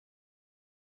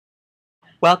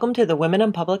Welcome to the Women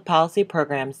in Public Policy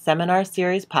Program Seminar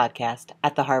Series podcast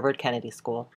at the Harvard Kennedy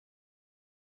School.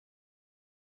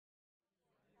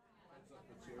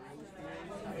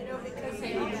 Good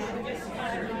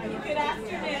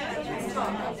afternoon.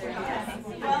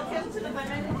 Welcome to the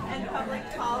Women in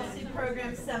Public Policy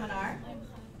Program Seminar.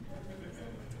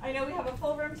 I know we have a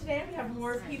full room today. We have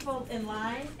more people in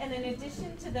line. And in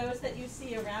addition to those that you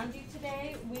see around you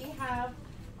today, we have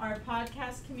our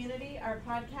podcast community. Our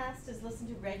podcast is listened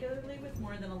to regularly with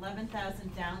more than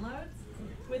 11,000 downloads.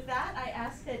 With that, I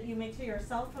ask that you make sure your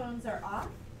cell phones are off,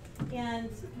 and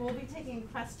we'll be taking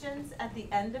questions at the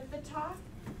end of the talk.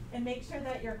 And make sure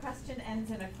that your question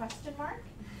ends in a question mark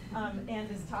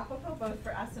and is topical both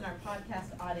for us and our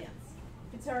podcast audience.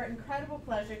 It's our incredible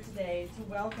pleasure today to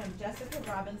welcome Jessica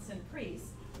Robinson Preece,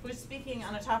 who is speaking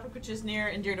on a topic which is near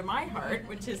and dear to my heart,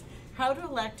 which is how to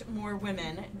elect more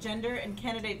women, gender and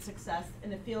candidate success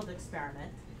in a field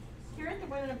experiment. Here at the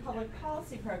Women in Public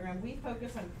Policy Program, we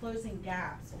focus on closing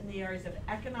gaps in the areas of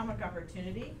economic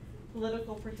opportunity,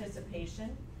 political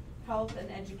participation, health, and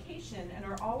education, and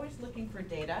are always looking for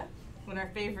data, when our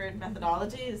favorite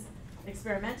methodology is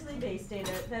experimentally based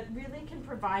data that really can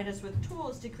provide us with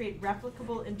tools to create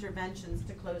replicable interventions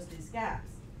to close these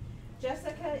gaps.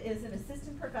 Jessica is an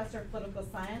assistant professor of political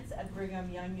science at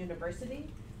Brigham Young University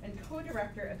and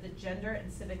co-director of the Gender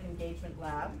and Civic Engagement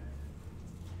Lab.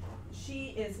 She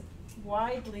is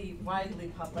widely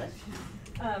published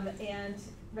and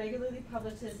regularly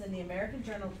publishes in the American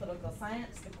Journal of Political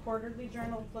Science, the Quarterly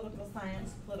Journal of Political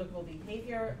Science, Political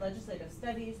Behavior, Legislative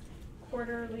Studies,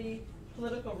 Quarterly,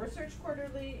 Political Research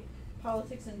Quarterly,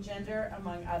 Politics and Gender,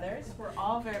 among others. We're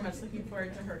all very much looking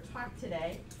forward to her talk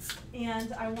today.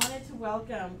 And I wanted to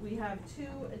welcome, we have two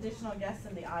additional guests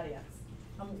in the audience.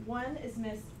 One is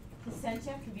Ms.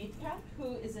 Ksenia Kvitka,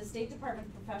 who is a State Department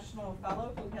professional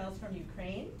fellow who hails from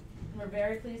Ukraine. We're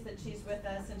very pleased that she's with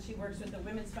us, and she works with the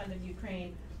Women's Fund of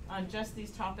Ukraine on just these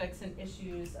topics and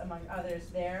issues, among others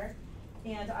there.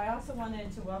 And I also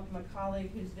wanted to welcome a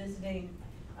colleague who's visiting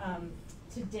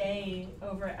today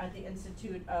over at the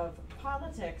Institute of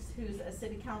Politics, who's a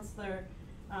city councilor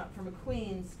from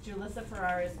Queens, Julissa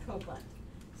Ferraris Copeland.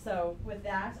 So with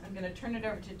that, I'm going to turn it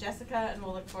over to Jessica, and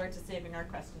we'll look forward to saving our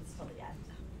questions till the end.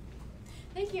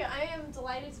 Thank you. I am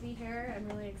delighted to be here. I'm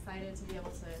really excited to be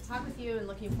able to talk with you and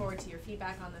looking forward to your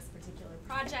feedback on this particular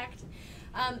project.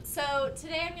 So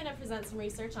today I'm going to present some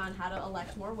research on how to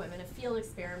elect more women, a field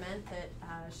experiment that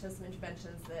shows some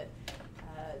interventions that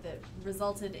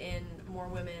resulted in more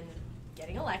women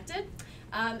getting elected.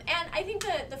 And I think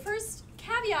that the first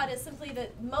caveat is simply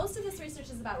that most of this research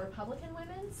is about Republican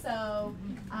women. So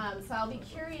I'll be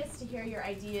curious to hear your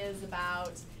ideas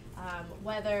about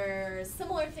whether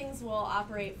similar things will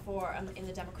operate for in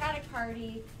the Democratic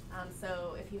Party.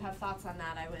 So if you have thoughts on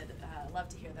that, I would love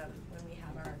to hear them when we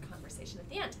have our conversation at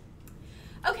the end.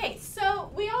 Okay, so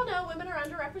we all know women are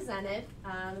underrepresented.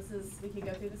 We can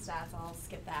go through the stats. I'll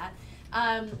skip that.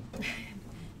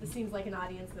 This seems like an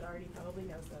audience that already probably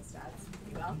knows those stats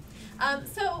pretty well.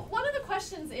 So one of the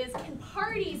questions is, can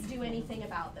parties do anything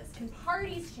about this? Can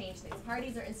parties change things?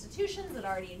 Parties are institutions that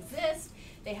already exist.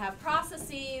 They have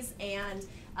processes, and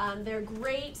they're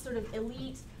great sort of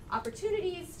elite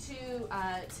opportunities to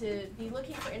be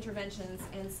looking for interventions.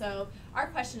 And so our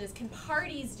question is, can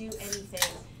parties do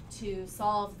anything to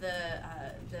solve the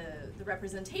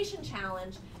representation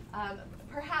challenge,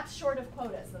 perhaps short of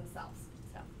quotas themselves?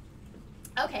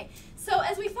 Okay, so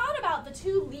as we thought about the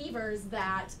two levers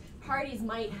that parties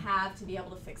might have to be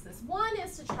able to fix this, one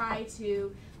is to try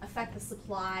to affect the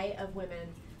supply of women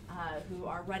who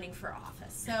are running for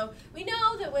office. So we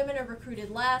know that women are recruited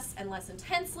less and less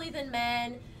intensely than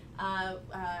men. A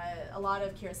lot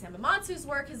of Kira Samamatsu's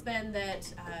work has been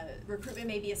that recruitment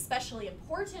may be especially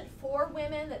important for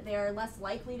women, that they are less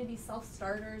likely to be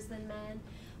self-starters than men.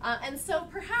 And so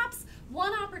perhaps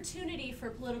one opportunity for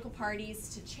political parties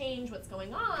to change what's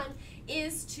going on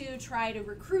is to try to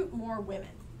recruit more women.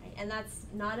 Right? And that's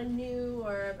not a new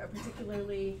or a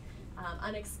particularly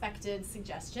unexpected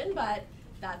suggestion, but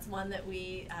that's one that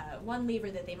one lever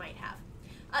that they might have.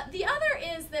 The other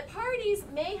is that parties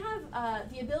may have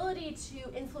the ability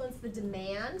to influence the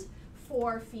demand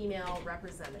for female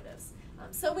representatives.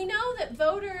 So we know that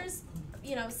voters,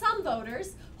 some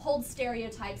voters hold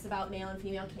stereotypes about male and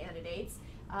female candidates.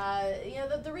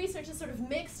 The research is sort of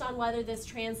mixed on whether this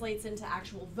translates into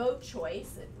actual vote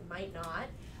choice. It might not,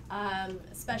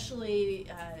 especially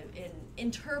in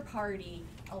inter-party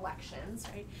elections,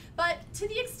 right? But to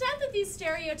the extent that these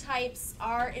stereotypes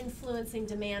are influencing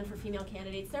demand for female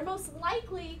candidates, they're most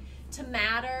likely to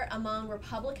matter among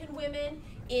Republican women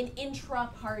in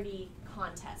intra-party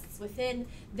contests within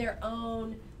their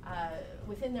own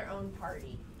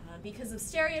party. Because of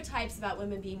stereotypes about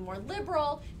women being more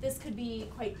liberal, this could be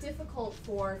quite difficult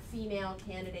for female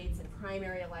candidates in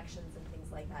primary elections and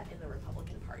things like that in the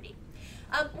Republican Party.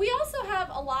 We also have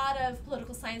a lot of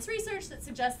political science research that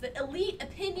suggests that elite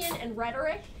opinion and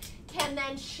rhetoric can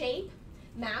then shape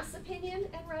mass opinion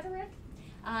and rhetoric,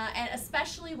 and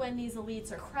especially when these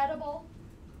elites are credible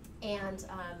and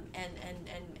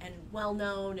well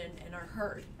known and are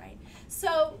heard, right?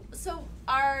 So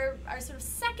our sort of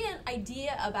second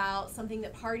idea about something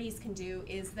that parties can do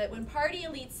is that when party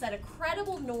elites set a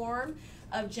credible norm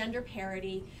of gender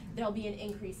parity, there'll be an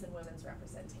increase in women's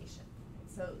representation.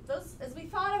 So those, as we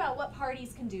thought about what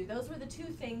parties can do, those were the two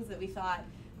things that we thought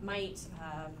might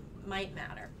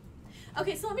matter.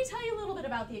 Okay, so let me tell you a little bit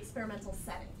about the experimental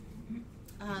setting.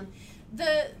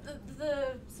 The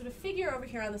sort of figure over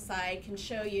here on the side can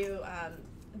show you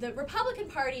the Republican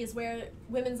Party is where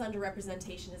women's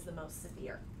underrepresentation is the most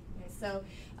severe. Okay, so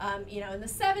in the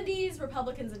 70s,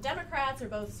 Republicans and Democrats are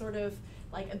both sort of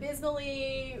like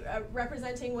abysmally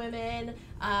representing women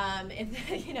in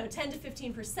the 10 to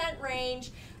 15%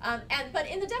 range. But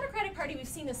in the Democratic Party, we've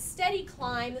seen a steady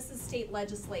climb. This is state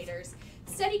legislators.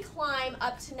 Steady climb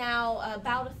up to now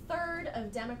about a third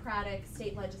of Democratic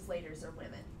state legislators are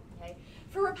women. Okay?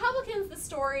 For Republicans, the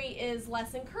story is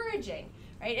less encouraging.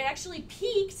 Right? It actually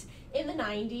peaked in the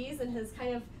 90s and has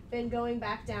kind of been going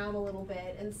back down a little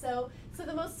bit. And so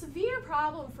the most severe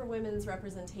problem for women's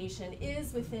representation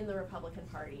is within the Republican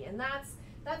Party. And that's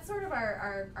sort of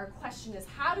our question is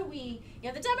how do we,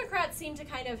 the Democrats seem to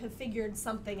kind of have figured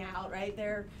something out, right?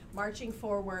 They're marching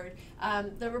forward.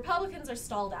 The Republicans are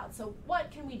stalled out. So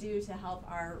what can we do to help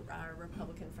our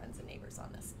Republican friends and neighbors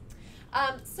on this?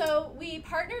 So we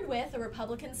partnered with a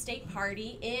Republican state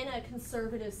party in a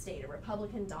conservative state, a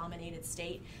Republican-dominated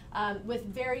state, with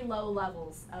very low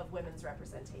levels of women's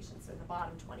representation, so in the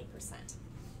bottom 20%.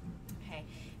 Okay,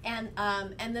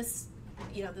 and this,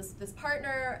 this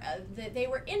partner, they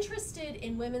were interested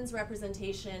in women's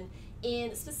representation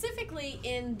specifically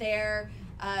in their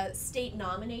state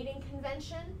nominating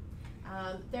convention.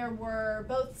 There were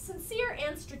both sincere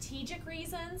and strategic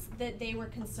reasons that they were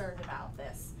concerned about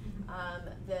this.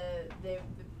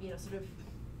 Sort of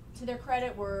to their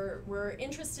credit, were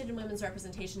interested in women's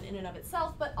representation in and of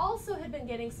itself, but also had been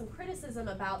getting some criticism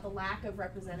about the lack of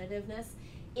representativeness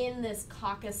in this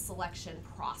caucus selection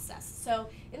process. So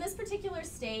in this particular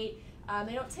state,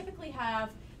 they don't typically have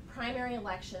primary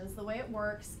elections. The way it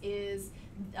works is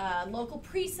local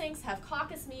precincts have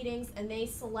caucus meetings, and they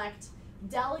select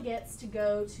delegates to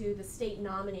go to the state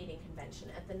nominating convention.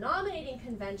 At the nominating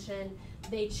convention,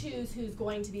 they choose who's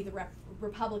going to be the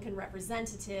Republican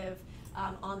representative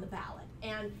on the ballot.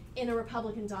 And in a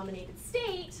Republican-dominated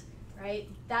state, right,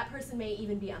 that person may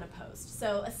even be unopposed.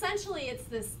 So essentially, it's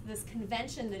this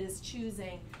convention that is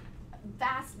choosing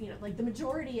vast, like the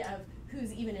majority of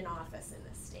who's even in office in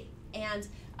this state. And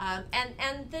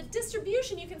the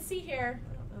distribution you can see here.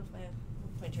 I don't know if my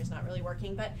pointer's not really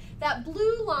working, but that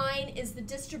blue line is the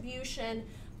distribution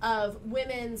of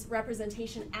women's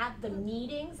representation at the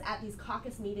meetings, at these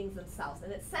caucus meetings themselves,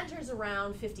 and it centers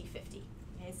around 50-50.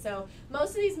 Okay, so most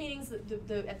of these meetings, at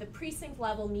the precinct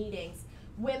level meetings,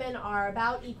 women are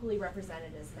about equally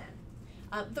represented as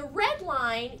men. The red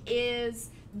line is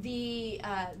the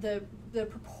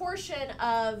proportion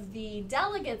of the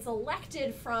delegates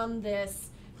elected from this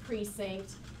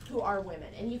precinct who are women.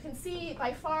 And you can see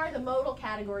by far the modal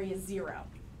category is 0.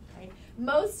 Right?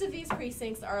 Most of these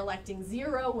precincts are electing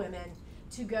 0 women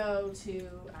to go to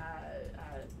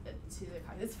the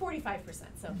caucus. It's 45%,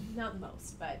 so not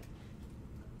most, but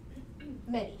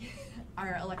many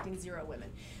are electing 0 women.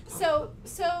 So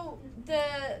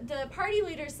the party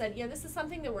leaders said, this is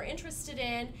something that we're interested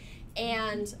in,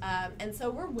 and so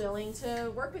we're willing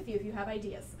to work with you if you have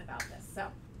ideas about this. So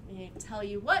I'm going to tell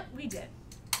you what we did.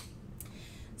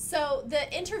 So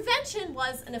the intervention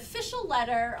was an official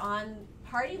letter on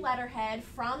party letterhead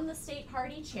from the state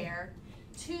party chair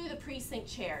to the precinct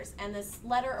chairs, and this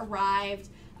letter arrived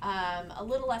a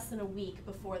little less than a week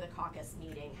before the caucus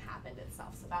meeting happened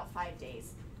itself, so about 5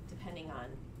 days, depending on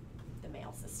the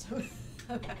mail system,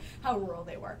 how rural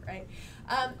they were, right?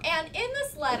 And in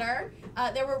this letter,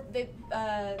 the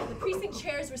precinct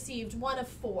chairs received one of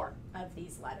 4 of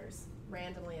these letters,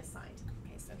 randomly assigned.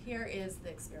 Okay, so here is the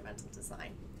experimental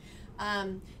design.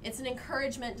 It's an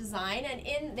encouragement design,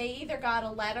 and they either got a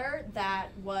letter that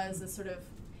was a sort of,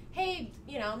 hey,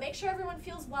 make sure everyone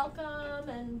feels welcome,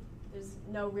 and there's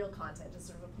no real content, just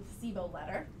sort of a placebo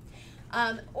letter.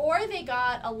 Or they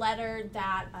got a letter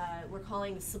that we're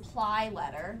calling the supply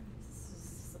letter,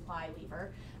 supply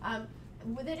lever.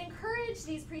 that encouraged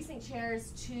these precinct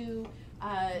chairs to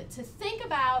think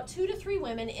about 2 to 3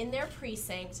 women in their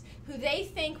precinct who they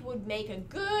think would make a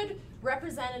good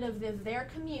representative of their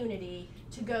community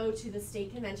to go to the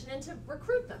state convention and to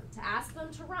recruit them, to ask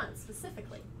them to run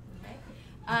specifically.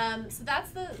 Okay? So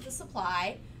that's the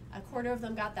supply. A quarter of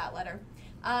them got that letter.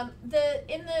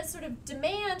 In the sort of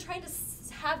demand, trying to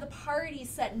have the party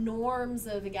set norms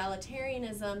of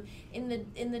egalitarianism, in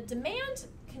the demand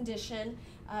condition,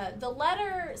 the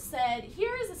letter said,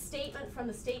 here is a statement from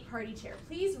the state party chair.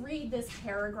 Please read this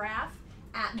paragraph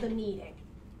at the meeting,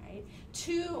 right,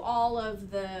 to all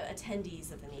of the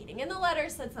attendees of the meeting. And the letter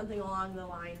said something along the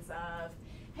lines of,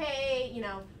 hey,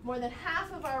 more than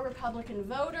half of our Republican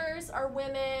voters are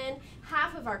women,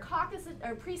 half of our caucus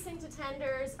or precinct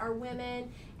attenders are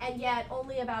women, and yet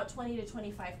only about 20 to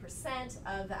 25%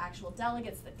 of the actual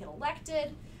delegates that get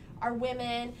elected are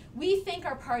women. We think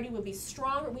our party will be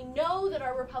stronger. We know that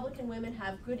our Republican women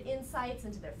have good insights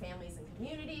into their families and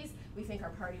communities. We think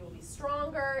our party will be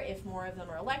stronger if more of them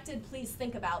are elected. Please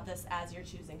think about this as you're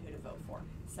choosing who to vote for.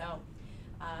 So,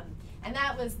 and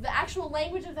that was, the actual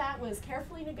language of that was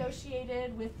carefully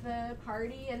negotiated with the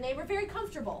party, and they were very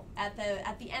comfortable at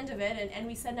the end of it. And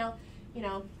we said, now,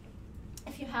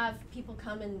 if you have people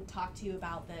come and talk to you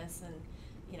about this, and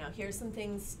here's some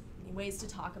things, ways to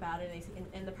talk about it,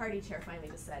 and the party chair finally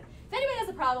just said, if anybody has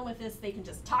a problem with this, they can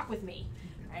just talk with me,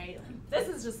 right? This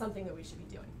is just something that we should be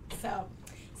doing. So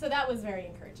that was very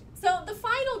encouraging. So the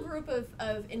final group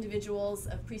of individuals,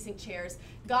 of precinct chairs,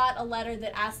 got a letter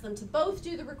that asked them to both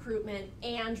do the recruitment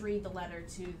and read the letter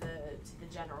to the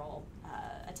general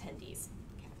attendees.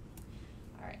 Okay.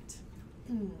 All right.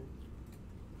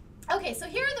 Okay, so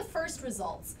here are the first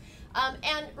results.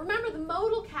 And remember, the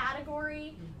modal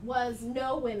category was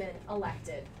no women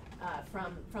elected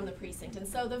from the precinct. And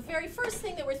so the very first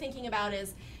thing that we're thinking about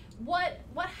is what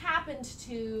happened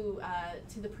to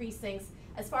the precincts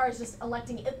as far as just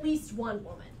electing at least one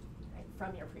woman, right,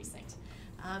 from your precinct.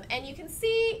 And you can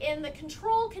see in the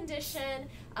control condition,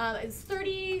 it's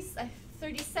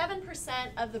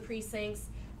 37% of the precincts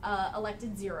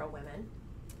elected 0 women.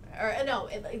 Or no,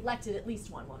 elected at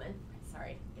least 1 woman.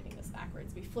 Sorry, getting this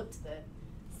backwards. We flipped the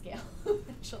scale,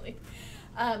 actually.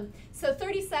 So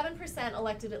 37%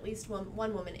 elected at least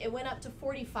one woman. It went up to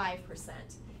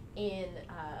 45%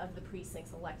 of the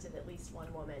precincts elected at least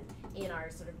 1 woman in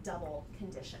our sort of double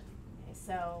condition. Okay,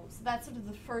 so that's sort of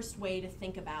the first way to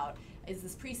think about, is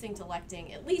this precinct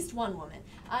electing at least 1 woman.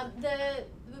 The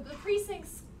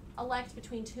precincts elect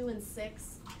between 2 and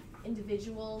 6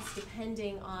 individuals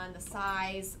depending on the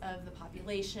size of the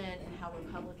population and how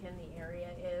Republican the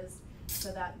area is.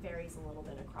 So that varies a little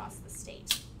bit across the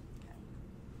state. Okay.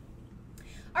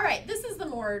 All right, this is the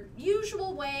more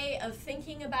usual way of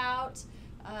thinking about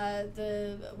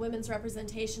the women's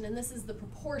representation, and this is the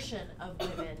proportion of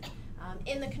women.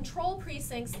 In the control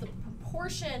precincts, the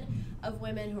proportion of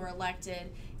women who are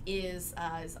elected is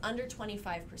under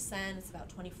 25%. It's about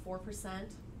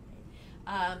 24%.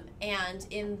 And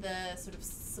in the sort of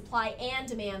supply and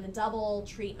demand, the double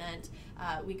treatment,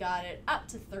 we got it up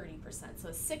to 30%. So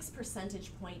a 6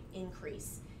 percentage point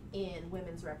increase in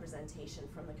women's representation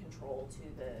from the control to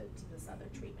this other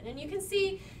treatment. And you can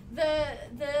see the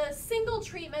single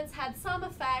treatments had some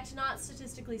effect, not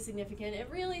statistically significant. It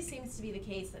really seems to be the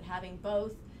case that having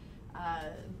both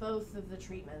of the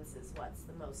treatments is what's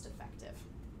the most effective.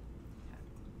 Okay.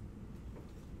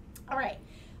 All right.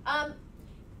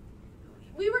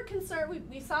 We were concerned.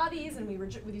 We saw these and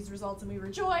these results, and we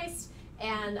rejoiced.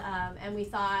 And we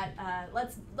thought,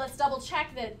 let's double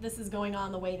check that this is going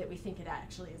on the way that we think it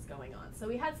actually is going on. So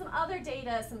we had some other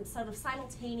data, some sort of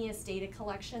simultaneous data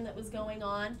collection that was going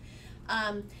on.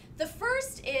 The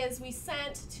first is we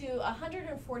sent to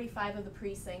 145 of the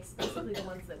precincts, basically the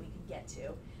ones that we could get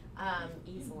to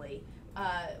easily.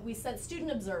 We sent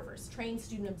student observers, trained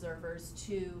student observers,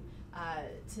 to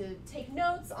take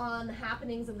notes on the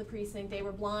happenings of the precinct. They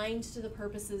were blind to the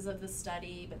purposes of the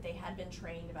study, but they had been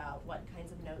trained about what kinds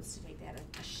of notes to take. They had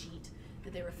a sheet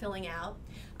that they were filling out.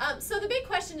 So the big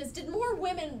question is, did more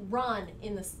women run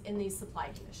in these supply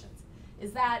conditions?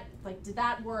 Is that, did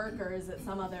that work, or is it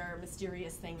some other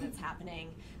mysterious thing that's happening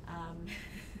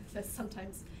that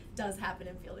sometimes does happen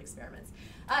in field experiments?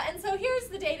 And so here's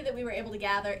the data that we were able to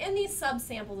gather in these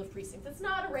subsamples of precincts. It's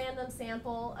not a random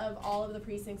sample of all of the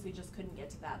precincts. We just couldn't get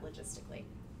to that logistically.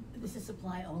 This is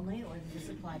supply only, or is this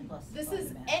supply plus supply This is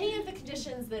demand? any of the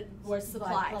conditions that were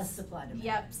supplies. Plus supply demand.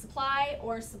 Yep, supply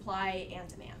or supply and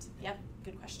demand. Yep,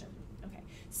 good question. Okay,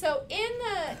 so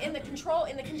in the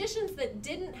conditions that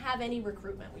didn't have any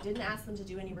recruitment, we didn't ask them to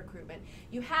do any recruitment,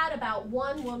 you had about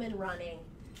 1 woman running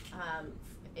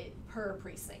per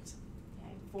precinct.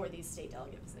 for these state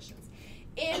delegate positions.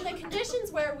 In the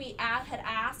conditions where we had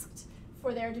asked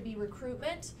for there to be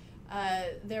recruitment,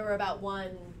 there were about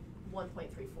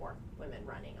 1.34 women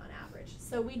running on average.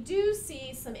 So we do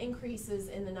see some increases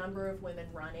in the number of women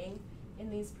running in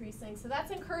these precincts. So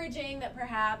that's encouraging that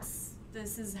perhaps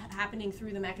this is happening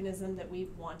through the mechanism that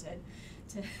we've wanted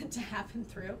to happen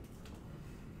through.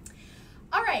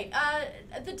 All right,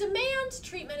 the demand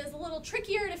treatment is a little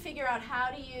trickier to figure out.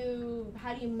 How do you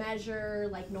measure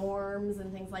like norms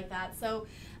and things like that? So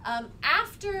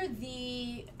after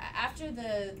the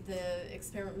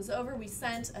experiment was over, we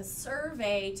sent a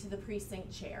survey to the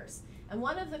precinct chairs, and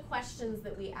one of the questions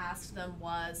that we asked them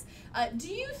was,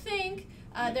 do you think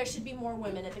there should be more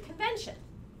women at the convention?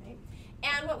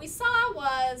 And what we saw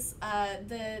was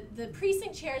the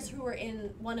precinct chairs who were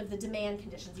in one of the demand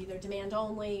conditions, either demand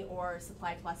only or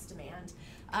supply plus demand,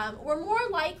 were more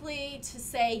likely to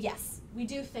say, yes, we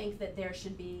do think that there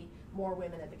should be more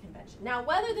women at the convention. Now,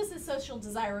 whether this is social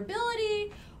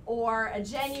desirability or a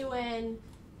genuine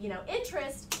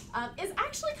interest is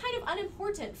actually kind of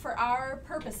unimportant for our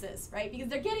purposes, right? Because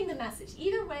they're getting the message.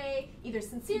 Either way, either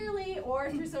sincerely or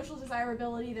through social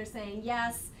desirability, they're saying,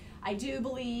 yes, I do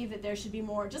believe that there should be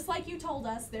more, just like you told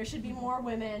us, there should be more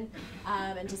women,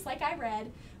 and just like I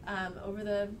read over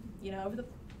the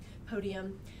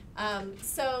podium.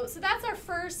 So that's our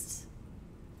first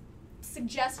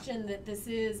suggestion, that this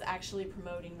is actually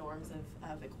promoting norms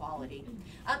of equality.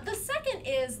 The second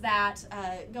is that,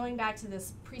 going back to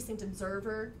this precinct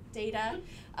observer data,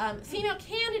 female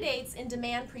candidates in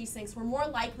demand precincts were more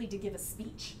likely to give a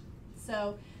speech.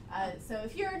 So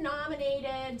if you're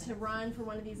nominated to run for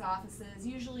one of these offices,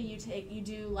 usually you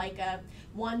do like a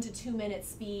 1 to 2 minute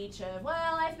speech of,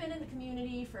 well, I've been in the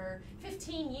community for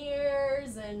 15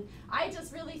 years, and I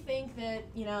just really think that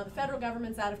the federal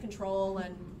government's out of control,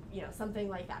 and something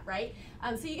like that, right?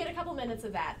 So you get a couple minutes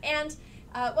of that. And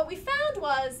what we found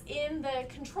was in the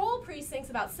control precincts,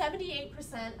 about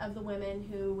 78% of the women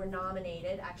who were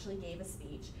nominated actually gave a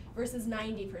speech, versus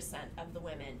 90% of the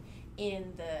women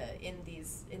in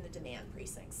the demand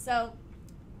precincts. So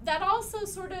that also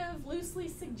sort of loosely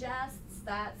suggests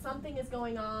that something is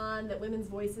going on, that women's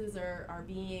voices are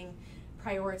being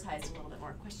prioritized a little bit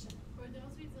more. Question? Were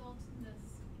those results in this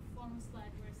former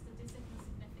slide were statistically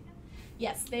significant?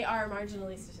 Yes, they are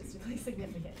marginally statistically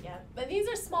significant, yeah. But these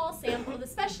are small samples,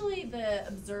 especially the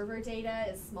observer data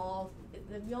is small.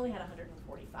 We only had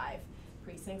 145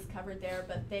 precincts covered there,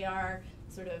 but they are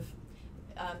sort of,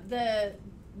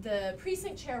 the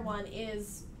precinct chair one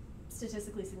is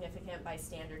statistically significant by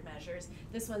standard measures.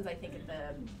 This one's, I think, at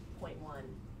the 0.1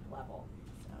 level.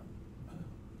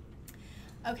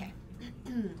 So, okay.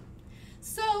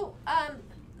 So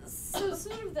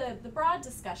sort of the broad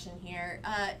discussion here.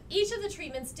 Each of the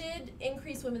treatments did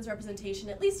increase women's representation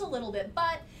at least a little bit,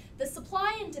 but the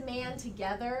supply and demand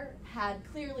together had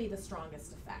clearly the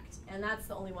strongest effect, and that's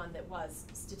the only one that was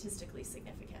statistically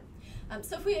significant.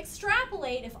 So if we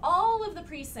extrapolate, if all of the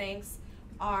precincts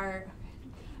were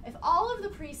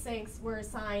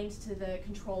assigned to the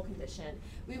control condition,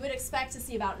 we would expect to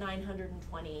see about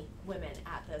 920 women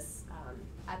at this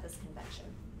convention.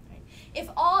 Right? In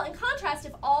contrast,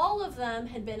 if all of them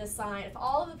had been assigned, if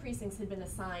all of the precincts had been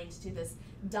assigned to this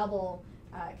double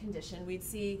condition, we'd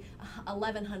see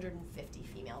 1,150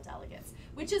 female delegates,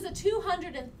 which is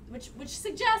which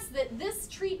suggests that this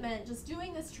treatment, just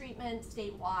doing this treatment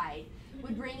statewide,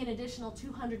 would bring an additional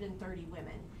 230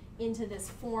 women into this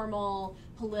formal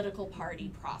political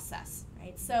party process,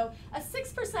 right? So a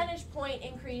 6 percentage point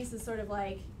increase is sort of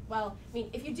like, well, I mean,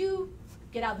 if you do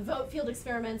get out the vote field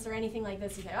experiments or anything like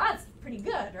this, you say, oh, that's pretty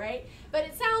good, right? But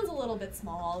it sounds a little bit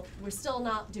small. We're still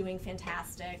not doing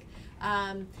fantastic.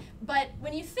 But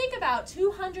when you think about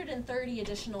 230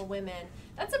 additional women,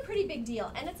 that's a pretty big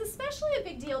deal. And it's especially a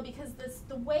big deal because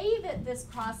the way that this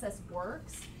process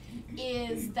works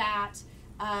is that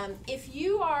if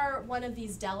you are one of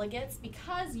these delegates,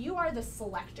 because you are the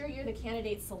selector, you're the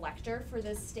candidate selector for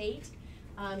this state,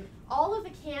 all of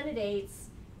the candidates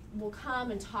will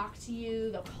come and talk to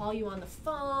you, they'll call you on the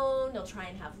phone, they'll try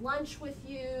and have lunch with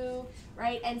you,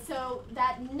 right? And so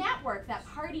that network, that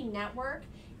party network,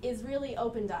 is really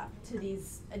opened up to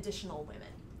these additional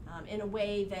women in a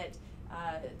way that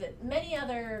that many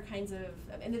other kinds of,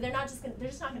 and they're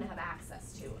just not going to have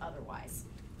access to otherwise.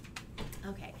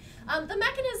 Okay, the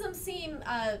mechanisms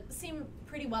seem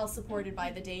pretty well supported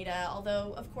by the data,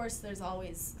 although of course there's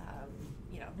always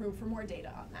room for more data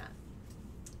on that.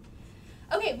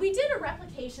 Okay, we did a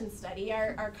replication study.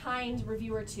 Our kind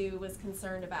reviewer 2 was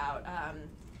concerned about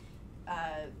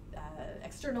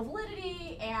external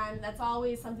validity, and that's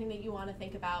always something that you want to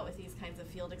think about with these kinds of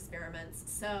field experiments.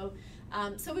 So,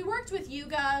 so we worked with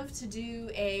YouGov to do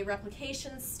a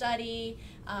replication study.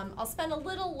 I'll spend a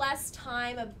little less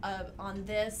time on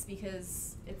this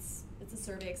because it's a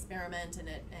survey experiment, and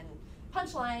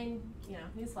punchline, you know,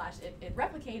 newsflash, it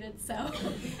replicated. So,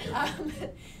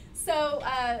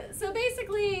 so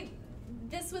basically,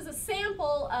 this was a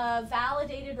sample of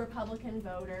validated Republican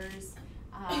voters,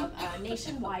 a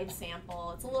nationwide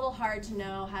sample. It's a little hard to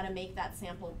know how to make that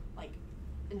sample, like,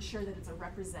 ensure that it's a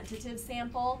representative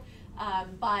sample,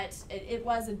 but it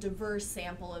was a diverse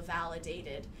sample of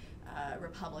validated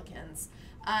Republicans.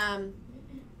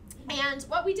 And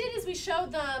what we did is we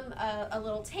showed them a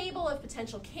little table of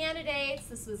potential candidates.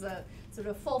 This was a sort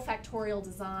of full factorial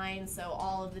design, so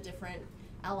all of the different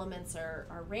elements are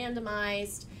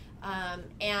randomized.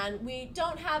 And we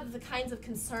don't have the kinds of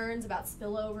concerns about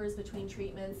spillovers between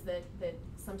treatments that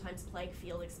sometimes plague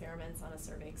field experiments on a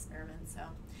survey experiment, so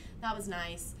that was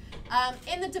nice.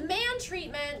 In the demand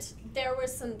treatment, they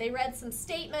read some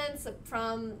statements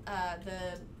from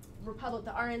the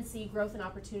RNC Growth and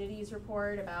Opportunities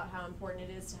report about how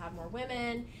important it is to have more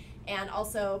women, and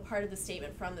also part of the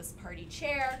statement from this party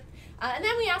chair. And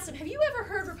then we asked them, have you ever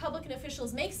heard Republican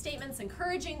officials make statements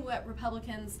encouraging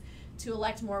Republicans to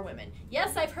elect more women?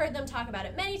 Yes, I've heard them talk about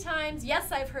it many times.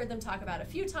 Yes, I've heard them talk about it a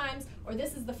few times, or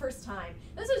this is the first time.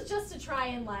 This was just to try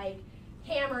and like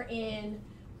hammer in,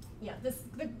 yeah,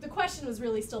 the question was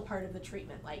really still part of the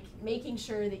treatment, like making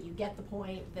sure that you get the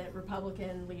point that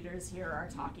Republican leaders here are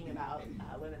talking about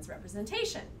women's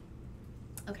representation.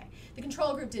 Okay, the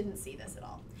control group didn't see this at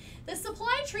all. The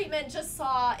supply treatment just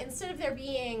saw, instead of there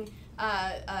being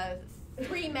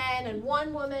 3 men and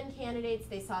 1 woman candidates,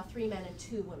 they saw 3 men and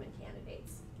 2 women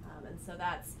candidates. And so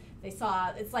they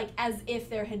saw, it's like as if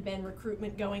there had been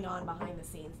recruitment going on behind the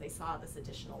scenes. They saw this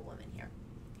additional woman here.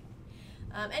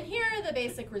 And here are the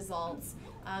basic results.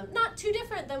 Not too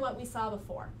different than what we saw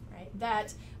before, right?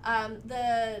 That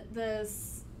the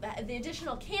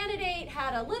additional candidate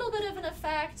had a little bit of an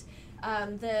effect.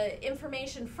 The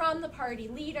information from the party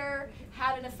leader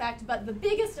had an effect, but the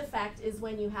biggest effect is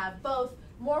when you have both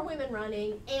more women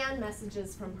running and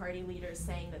messages from party leaders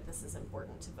saying that this is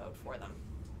important to vote for them.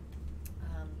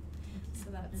 So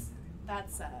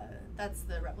that's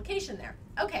the replication there.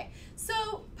 Okay,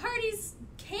 so parties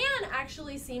can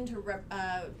actually seem to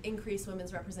increase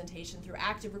women's representation through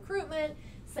active recruitment,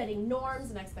 setting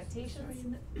norms and expectations.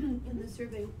 Sorry, in the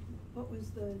survey, what was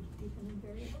the dependent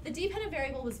variable? The dependent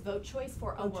variable was vote choice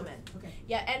for a woman. Okay.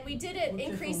 Yeah, and we did it Vote choice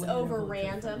for increase women over and vote choice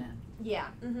for random. men. Yeah.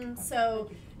 So,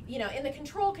 you know, in the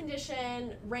control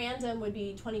condition, random would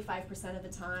be 25% of the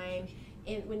time.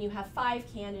 When you have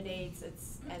 5 candidates,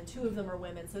 and 2 of them are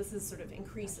women, so this is sort of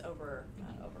increase over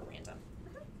random.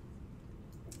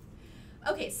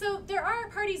 Okay, so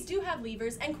parties do have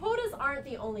levers, and quotas aren't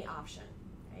the only option.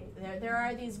 Right? There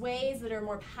are these ways that are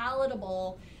more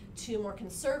palatable to more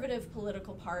conservative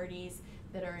political parties,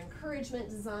 that are encouragement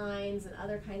designs and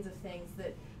other kinds of things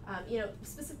that, you know,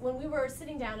 when we were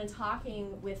sitting down and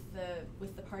talking with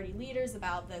the party leaders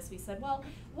about this, we said, well,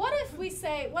 what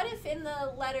if in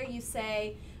the letter you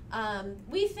say,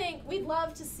 we'd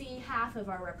love to see half of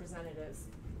our representatives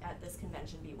at this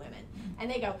convention be women,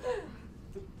 and they go,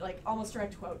 like almost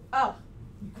direct quote, oh,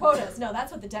 quotas, no,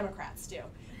 that's what the Democrats do.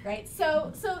 Right,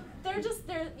 so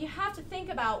you have to think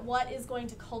about what is going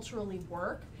to culturally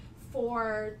work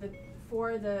for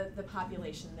the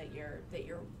population that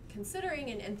you're considering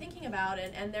and thinking about,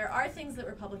 and there are things that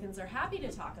Republicans are happy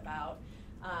to talk about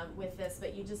with this,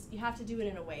 but you have to do it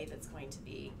in a way that's going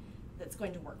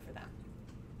to work for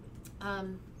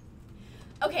them.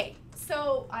 Okay,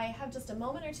 so I have just a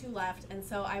moment or 2 left, and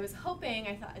so I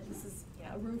thought this is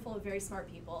a room full of very smart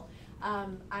people.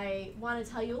 I want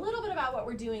to tell you a little bit about what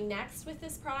we're doing next with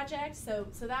this project. So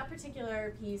that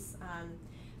particular piece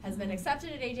has been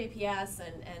accepted at AJPS,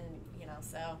 and you know,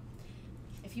 so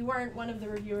if you weren't one of the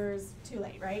reviewers, too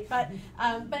late, right? But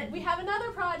we have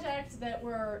another project that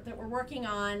we're working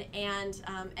on, and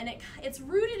it's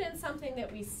rooted in something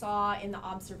that we saw in the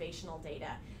observational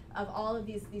data of all of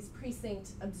these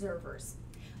precinct observers.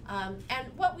 And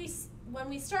when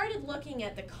we started looking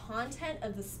at the content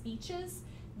of the speeches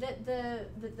that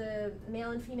the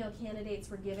male and female candidates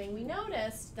were giving, we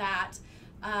noticed that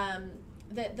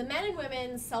the men and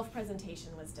women's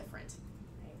self-presentation was different.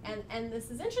 Right? And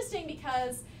this is interesting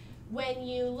because when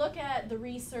you look at the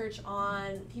research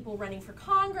on people running for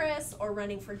Congress or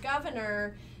running for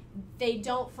governor, they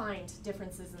don't find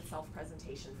differences in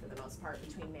self-presentation for the most part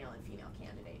between male and female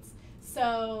candidates.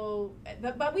 So,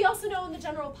 but we also know in the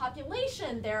general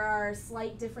population there are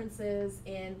slight differences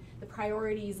in the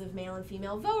priorities of male and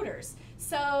female voters.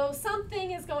 So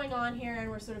something is going on here, and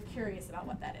we're sort of curious about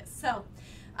what that is. So,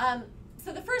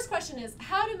 so the first question is,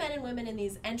 how do men and women in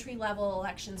these entry-level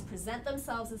elections present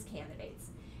themselves as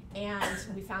candidates? And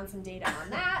we found some data on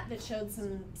that showed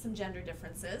some gender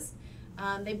differences.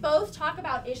 They both talk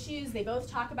about issues, they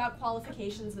both talk about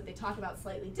qualifications, but they talk about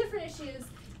slightly different issues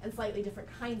and slightly different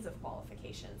kinds of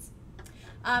qualifications.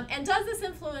 And does this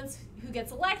influence who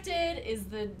gets elected? Is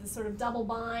the sort of double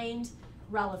bind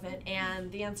relevant?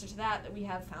 And the answer to that we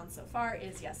have found so far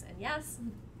is yes and yes.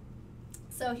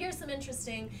 So here's some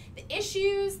interesting, the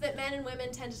issues that men and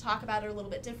women tend to talk about are a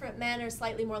little bit different. Men are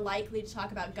slightly more likely to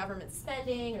talk about government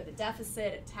spending or the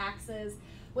deficit and taxes.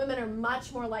 Women are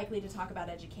much more likely to talk about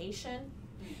education.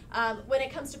 When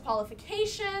it comes to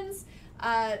qualifications,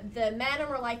 the men are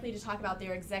more likely to talk about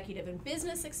their executive and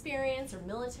business experience or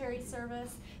military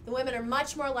service. The women are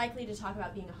much more likely to talk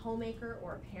about being a homemaker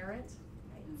or a parent.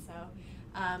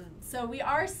 Right? So we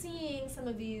are seeing some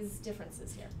of these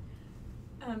differences here.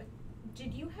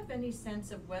 Did you have any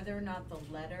sense of whether or not the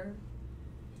letter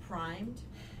primed?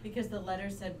 Because the letter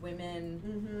said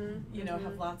women, you know,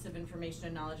 have lots of information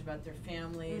and knowledge about their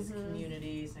families,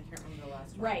 communities. I can't remember the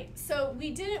last one. Right. So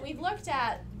we looked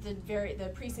at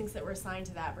the precincts that were assigned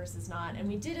to that versus not, and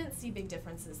we didn't see big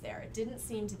differences there. It didn't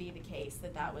seem to be the case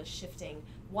that was shifting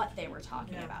what they were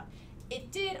talking about.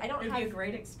 It did. I don't It'd have. be a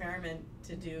great experiment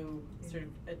to do sort of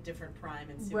a different prime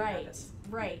and see what happens.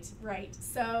 Right.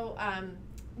 So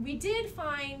we did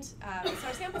find, so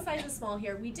our sample size is small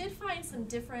here, we did find some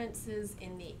differences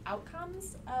in the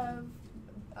outcomes of,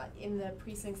 in the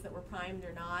precincts that were primed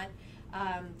or not,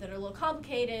 that are a little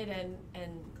complicated,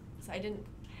 and so I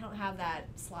don't have that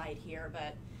slide here,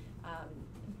 but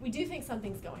we do think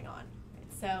something's going on.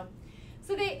 Right?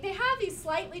 So they have these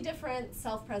slightly different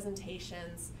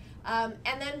self-presentations, and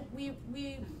then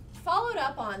we followed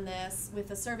up on this with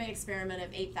a survey experiment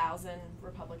of 8,000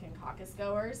 Republican caucus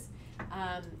goers.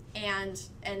 And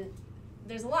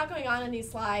there's a lot going on in these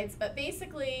slides, but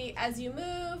basically as you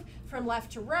move from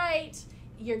left to right,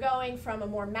 you're going from a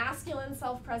more masculine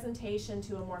self-presentation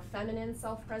to a more feminine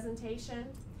self-presentation.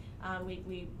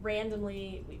 We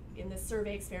randomly, in this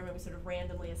survey experiment, we sort of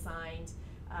randomly assigned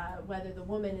whether the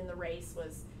woman in the race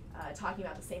was talking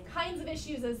about the same kinds of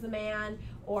issues as the man,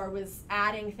 or was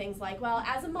adding things like, well,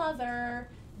 as a mother,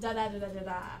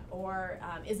 da-da-da-da-da-da, or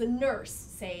is a nurse,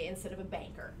 say, instead of a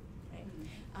banker.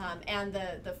 And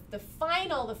the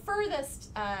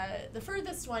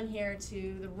furthest one here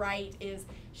to the right is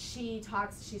she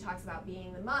talks about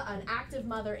being an active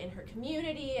mother in her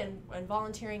community and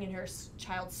volunteering in her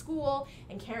child's school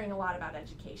and caring a lot about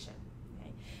education.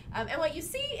 Okay? And what you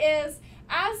see is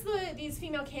as these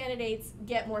female candidates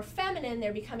get more feminine,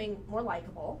 they're becoming more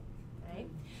likable, right?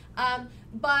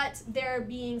 But they're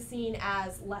being seen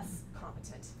as less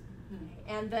competent.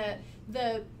 And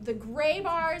the gray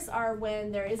bars are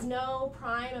when there is no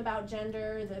prime about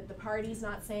gender, the party's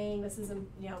not saying this is,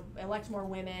 elect more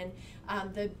women.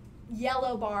 The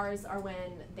yellow bars are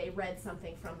when they read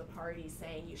something from the party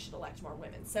saying you should elect more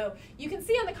women. So you can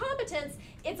see on the competence,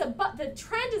 the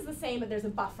trend is the same, but there's a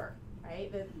buffer, right?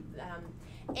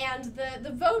 And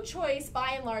the vote choice,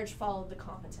 by and large, followed the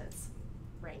competence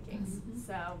rankings.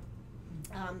 So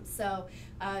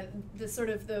the sort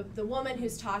of the woman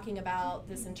who's talking about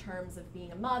this in terms of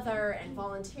being a mother and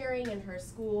volunteering in her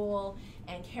school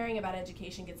and caring about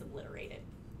education gets obliterated,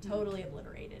 totally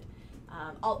obliterated.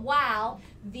 While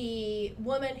the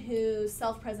woman whose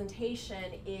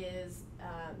self-presentation is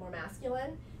more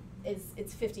masculine,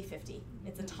 it's 50-50.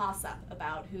 It's a toss-up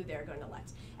about who they're going to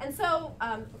elect. And so,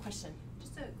 a question.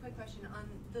 Just a quick question. On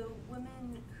the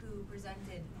women who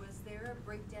presented, was there a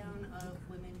breakdown of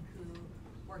women who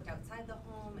worked outside the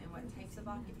home and what types of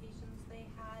occupations they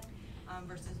had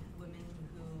versus women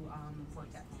who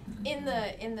worked at home?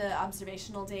 In the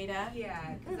observational data?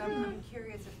 Yeah, because I'm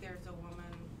curious if there's a woman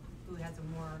who has a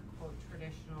more, quote,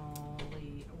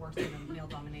 traditionally works in a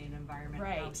male-dominated environment,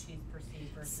 how she's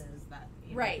perceived versus that.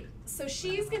 Right. So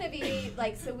she's going to be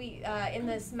we in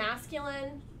this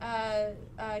masculine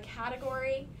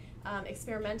category,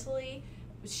 experimentally,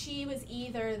 she was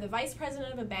either the vice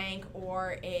president of a bank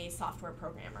or a software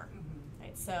programmer.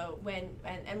 Right. So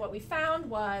and what we found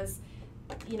was,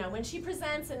 when she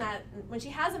presents when she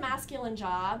has a masculine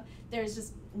job, there's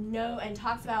just and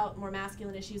talks about more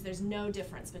masculine issues, there's no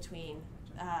difference between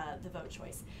the vote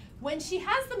choice. When she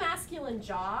has the masculine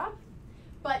job,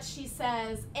 but she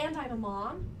says, and I'm a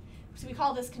mom, so we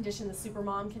call this condition the super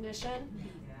mom condition.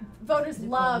 voters Is it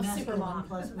love called super masculine mom.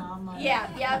 plus mom?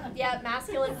 Yeah,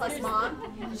 masculine plus mom.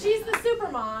 She's the super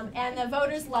mom, and the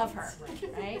voters love her,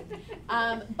 right?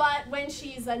 But when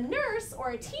she's a nurse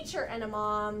or a teacher and a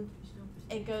mom,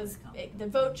 the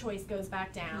vote choice goes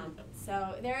back down.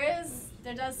 So there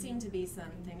does seem to be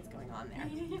some things going on there.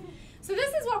 So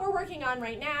this is what we're working on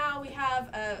right now. We have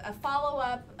a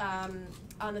follow-up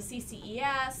on the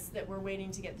CCES that we're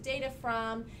waiting to get the data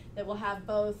from, that will have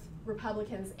both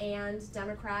Republicans and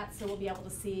Democrats, so we'll be able to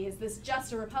see, is this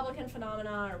just a Republican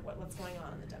phenomena or what's going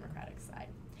on the Democratic side?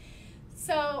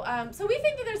 So, so we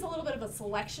think that there's a little bit of a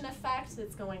selection effect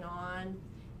that's going on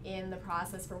in the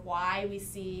process for why we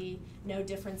see no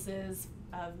differences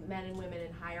of men and women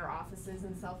in higher offices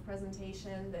in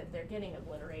self-presentation, that they're getting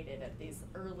obliterated at these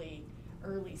early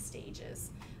stages,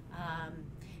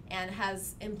 and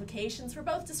has implications for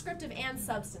both descriptive and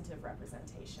substantive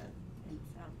representation.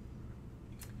 So,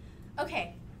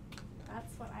 okay,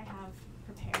 that's what I have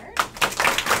prepared.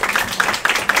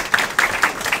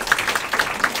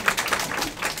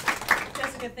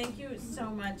 Jessica, thank you so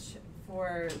much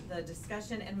for the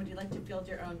discussion, and would you like to field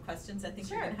your own questions? I think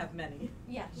Sure. you're going to have many.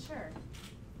 Yeah, sure.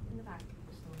 In the back.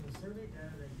 So in the survey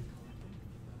data that you collected,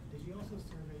 did you also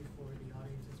survey for the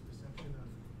audience's perception of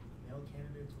male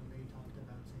candidates when they talked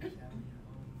about, say, family at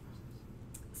home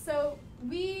versus? So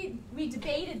we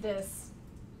debated this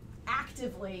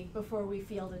actively before we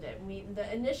fielded it.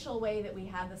 The initial way that we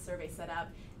had the survey set up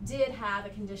did have a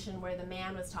condition where the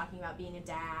man was talking about being a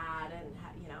dad and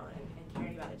and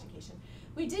caring about education.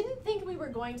 We didn't think we were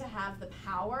going to have the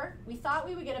power. We thought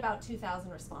we would get about 2,000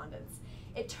 respondents.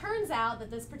 It turns out that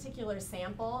this particular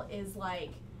sample is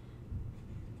like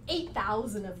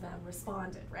 8,000 of them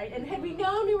responded, right? And had we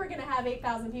known we were going to have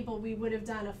 8,000 people, we would have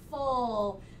done a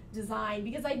full design,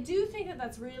 because I do think that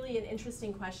that's really an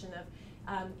interesting question of,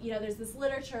 there's this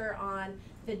literature on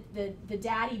the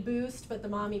daddy boost but the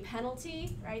mommy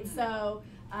penalty, right? So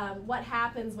what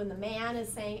happens when the man is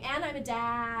saying, and I'm a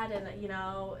dad, and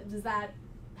does that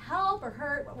help or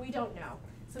hurt? We don't know.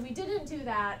 So we didn't do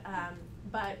that,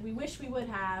 but we wish we would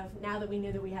have, now that we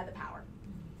knew that we had the power.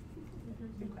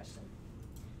 Good question.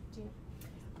 Gina?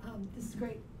 This is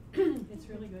great. It's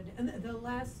really good. And the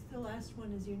last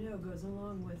one, as you know, goes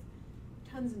along with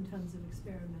tons and tons of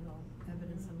experimental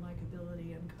evidence on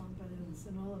likability and competence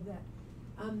and all of that.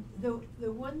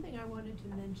 The one thing I wanted to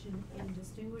mention in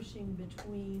distinguishing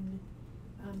between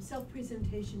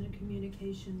self-presentation and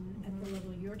communication at the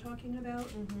level you're talking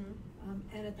about,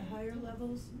 and at the higher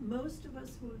levels, most of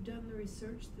us who have done the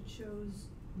research that shows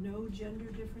no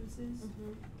gender differences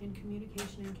in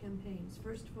communication and campaigns.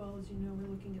 First of all, as you know, we're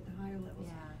looking at the higher levels.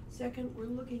 Yeah. Second, we're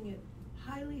looking at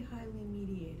highly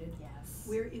mediated, Yes.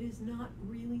 where it is not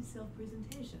really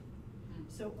self-presentation.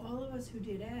 So all of us who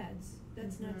did ads,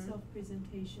 that's not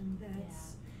self-presentation,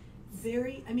 that's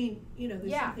very,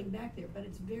 there's something back there, but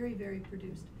it's very, very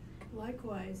produced.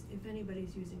 Likewise, if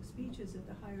anybody's using speeches at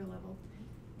the higher level,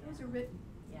 those are written.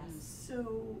 Yes.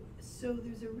 So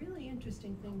there's a really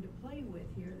interesting thing to play with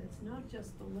here that's not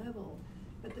just the level,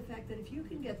 but the fact that if you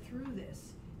can get through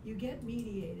this, you get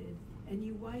mediated, and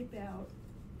you wipe out,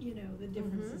 the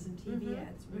differences in TV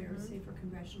ads, where, say, for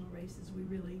congressional races, we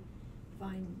really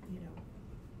find,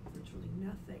 virtually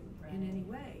nothing in any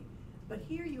way. But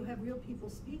here you have real people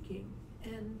speaking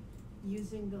and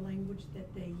using the language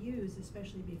that they use,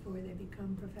 especially before they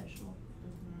become professional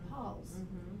halls.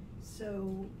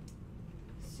 So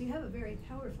you have a very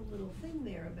powerful little thing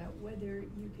there about whether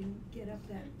you can get up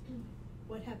that,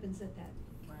 what happens at that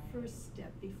first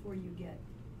step before you get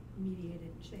mediated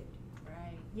and shaped.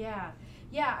 Right. Yeah.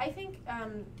 I think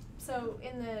so.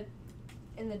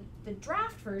 In the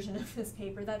draft version of this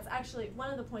paper, that's actually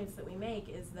one of the points that we make,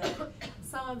 is that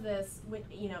some of this,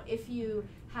 if you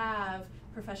have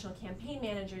professional campaign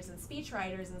managers and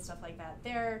speechwriters and stuff like that,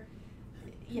 they're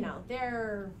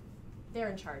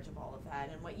in charge of all of that,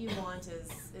 and what you want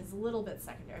is a little bit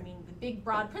secondary. I mean, the big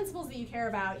broad principles that you care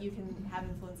about, you can have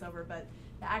influence over, but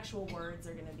the actual words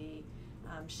are going to be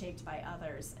shaped by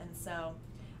others. And so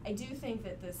I do think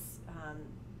that this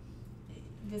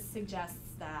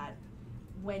suggests that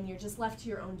when you're just left to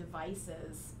your own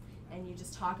devices and you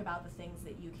just talk about the things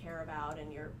that you care about,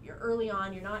 and you're early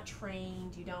on, you're not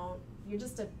trained, you're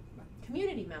just a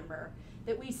community member,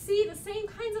 that we see the same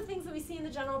kinds of things that we see in the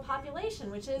general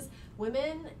population, which is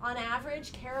women on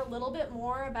average care a little bit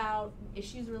more about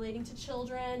issues relating to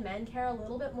children, men care a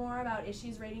little bit more about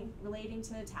issues relating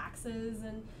to taxes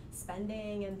and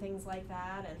spending and things like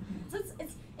that. And so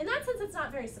it's in that sense, it's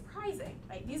not very surprising,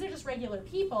 right? These are just regular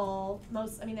people,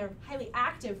 they're highly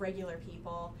active regular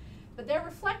people, but they're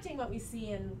reflecting what we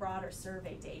see in broader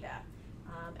survey data.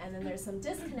 And then there's some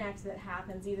disconnect that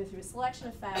happens either through selection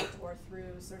effect or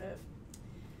through sort of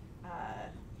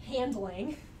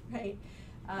handling, right?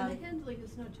 And the handling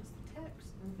is not just the text,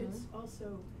 it's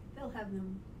also, they'll have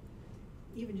them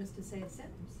even just to say a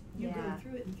sentence. You go Yeah.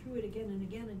 through it and through it again and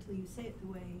again until you say it the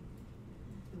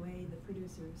way the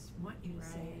producers want you to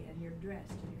say it, Right. and you're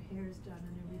dressed and your hair's done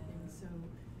and everything, so,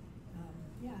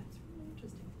 yeah, it's really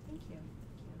interesting. Thank you.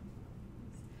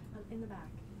 In the back.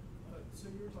 So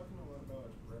you were talking a lot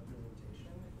about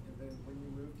representation, and then when you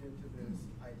moved into this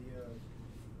idea of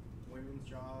women's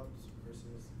jobs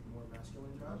versus more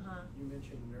masculine jobs, you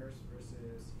mentioned nurse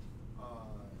versus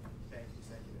bank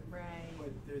executive. Right.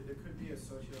 But there could be a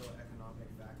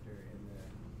socioeconomic factor in there.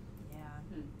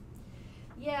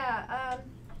 Yeah.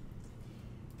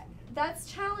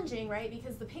 That's challenging, right?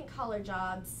 Because the pink collar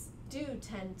jobs do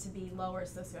tend to be lower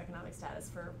socioeconomic status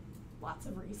for lots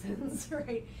of reasons,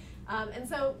 right? And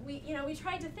so we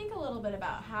tried to think a little bit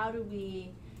about how do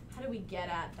we get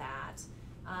at that,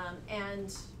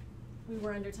 and we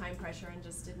were under time pressure and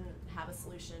just didn't have a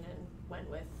solution and went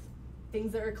with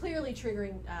things that are clearly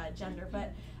triggering gender.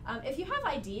 But if you have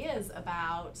ideas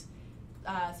about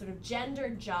sort of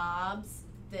gendered jobs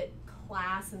that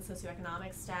class and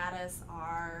socioeconomic status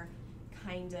are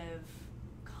kind of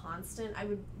constant, I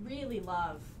would really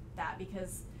love that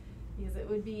because it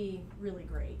would be really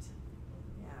great.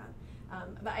 Yeah,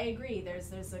 but I agree.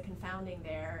 There's a confounding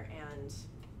there, and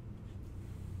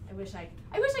I wish I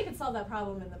could solve that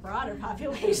problem in the broader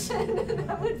population.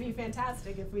 That would be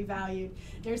fantastic if we valued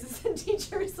nurses and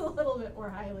teachers a little bit more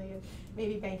highly, and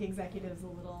maybe bank executives a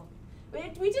little.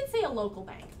 We did say a local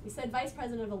bank. We said vice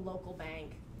president of a local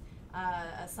bank,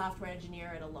 a software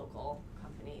engineer at a local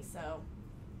company. So,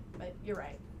 but you're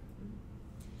right.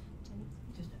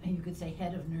 And you could say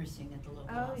head of nursing at the local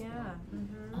hospital.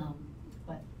 Yeah.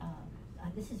 But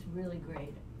this is really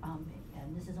great,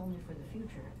 and this is only for the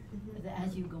future. That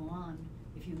as you go on,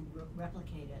 if you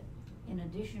replicate it, in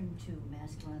addition to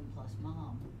masculine plus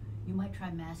mom, you might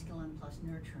try masculine plus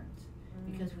nurturance,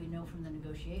 because we know from the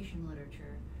negotiation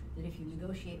literature that if you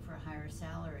negotiate for a higher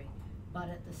salary, but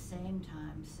at the same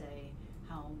time say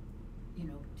how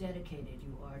dedicated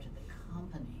you are to the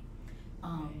company,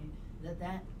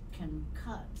 that can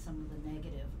cut some of the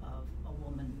negative of a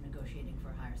woman negotiating for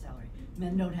a higher salary.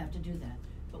 Men don't have to do that,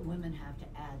 but women have to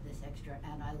add this extra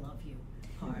 "and I love you"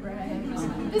 part.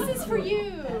 Right. This is for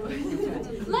you.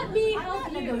 Right. Let me I'm help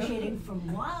not you. negotiating for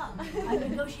mom. I'm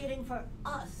negotiating for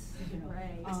us.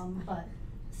 Right. But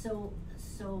so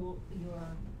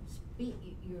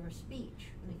your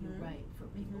speech that you write for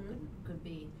people could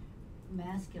be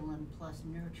masculine plus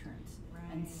nurturance,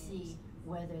 and see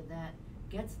whether that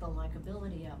gets the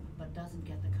likability up but doesn't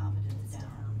get the competence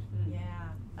down. Yeah,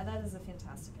 that is a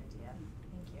fantastic idea.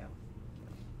 Thank you.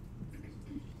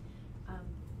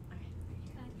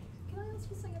 Can I ask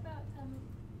you something about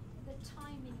the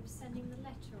timing of sending the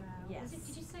letter out? Yes.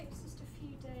 Did you say it was just a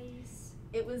few days?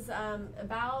 It was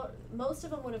most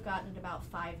of them would have gotten it about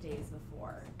 5 days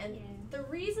before. And the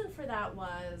reason for that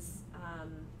was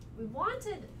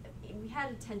we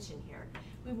had a tension here.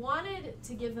 We wanted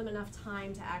to give them enough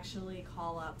time to actually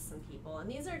call up some people. And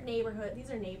these are neighbors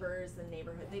in the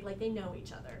neighborhood. They know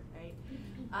each other, right?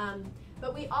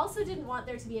 But we also didn't want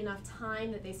there to be enough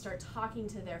time that they start talking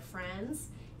to their friends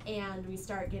and we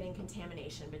start getting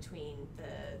contamination between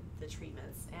the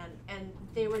treatments. And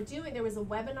there was a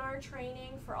webinar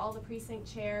training for all the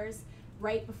precinct chairs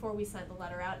right before we sent the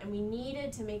letter out, and we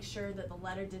needed to make sure that the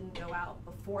letter didn't go out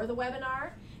before the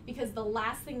webinar, because the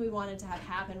last thing we wanted to have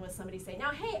happen was somebody say, now,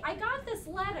 hey, I got this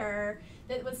letter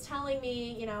that was telling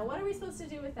me, what are we supposed to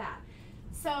do with that?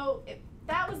 So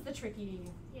that was the tricky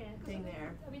thing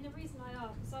there. I mean, the reason I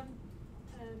ask is I'm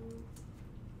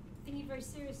thinking very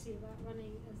seriously about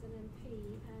running as an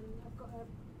MP, and I've got a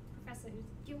professor who's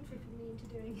guilt-tripping me into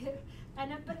doing it.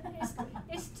 And but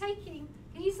it's taking.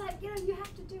 He's like, you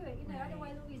have to do it.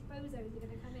 Otherwise all these bozos are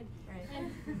going to come in. Right.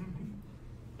 And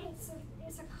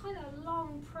it's a kind of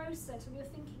long process when you're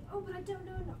thinking, oh, but I don't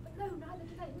know enough. But no, neither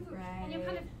do they. Right. And you're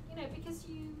kind of, because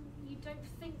you don't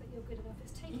think that you're good enough.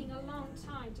 It's taking a long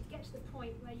time to get to the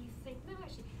point where you think, no,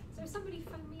 actually. So if somebody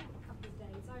phoned me up a couple of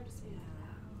days, I would just be like,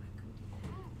 no, I couldn't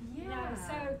do that. Yeah.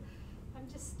 So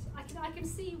I can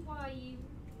see why you,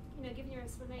 given your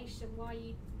explanation, why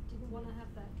you didn't want to have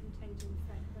that contagion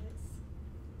effect, but it's.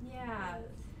 Yeah.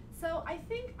 So I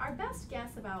think our best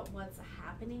guess about what's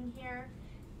happening here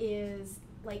is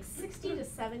like 60 to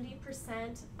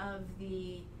 70% of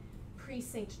the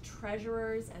precinct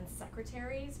treasurers and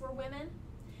secretaries were women.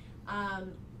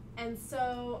 And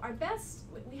so our best,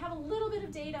 we have a little bit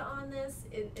of data on this.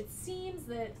 It seems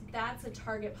that that's a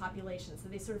target population. So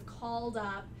they sort of called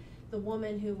up the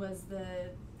woman who was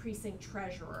the precinct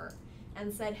treasurer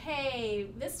and said, hey,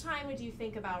 this time would you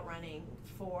think about running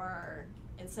for,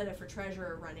 instead of for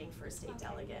treasurer, running for a state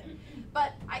delegate?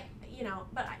 But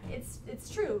it's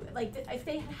true. Like, if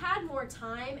they had more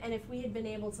time, and if we had been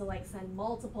able to like send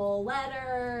multiple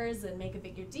letters and make a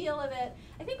bigger deal of it,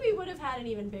 I think we would have had an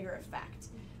even bigger effect.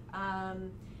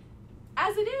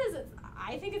 As it is,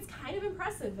 I think it's kind of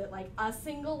impressive that like a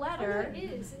single letter, it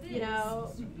is. you know,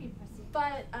 It's really impressive.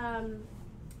 but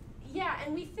yeah,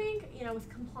 and we think, you know, with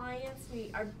compliance,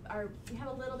 we have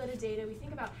a little bit of data. We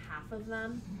think about half of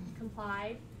them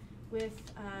complied with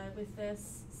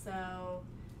this, so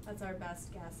that's our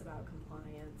best guess about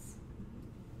compliance.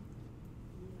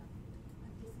 Yeah,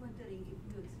 I'm just wondering if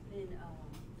you explain,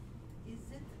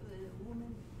 is it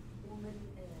woman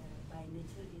by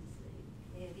nature is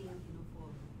caring, you know,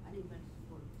 for animals,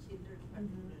 for children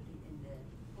particularly, and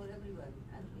for everyone,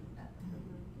 as we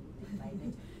by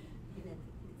nature,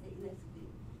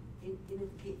 in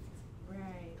a gift.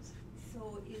 Right. So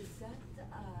is that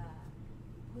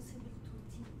possible to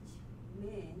teach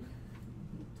men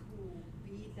to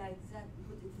be like that,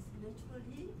 because it is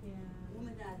naturally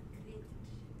women are created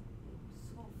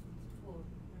soft for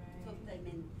soft, I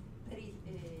mean very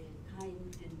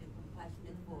kind and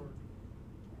compassionate for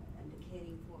and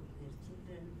caring for their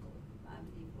children, for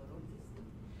family, for all these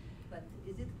things. But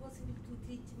is it possible to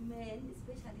teach men,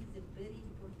 especially the very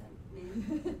important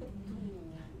men, to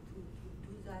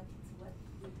do that? What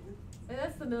we do?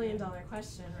 That's the $1 million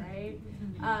question, right?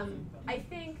 I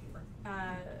think,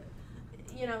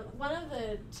 you know, one of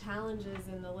the challenges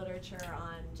in the literature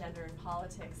on gender and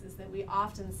politics is that we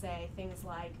often say things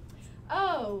like,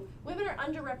 oh, women are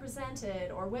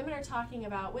underrepresented, or women are talking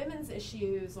about women's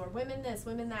issues, or women this,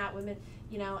 women that, women,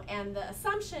 you know, and the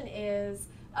assumption is,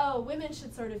 oh, women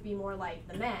should sort of be more like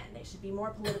the men. They should be more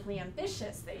politically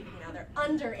ambitious. They, you know, they're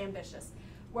under ambitious.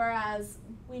 Whereas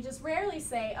we just rarely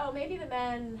say, oh, maybe the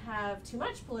men have too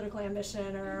much political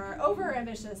ambition, or are over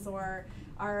ambitious, or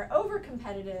are over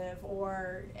competitive,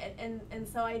 or and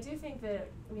so I do think that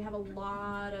we have a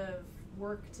lot of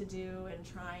work to do in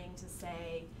trying to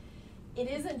say it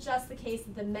isn't just the case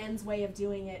that the men's way of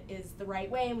doing it is the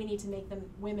right way, and we need to make them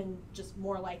women just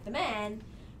more like the men,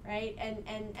 right?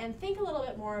 And think a little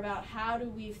bit more about how do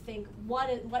we think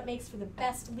what makes for the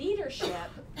best leadership,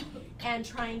 and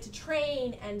trying to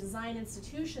train and design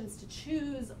institutions to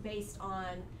choose based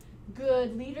on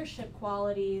good leadership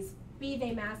qualities, be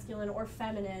they masculine or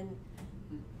feminine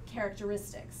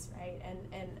characteristics, right?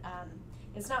 And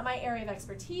it's not my area of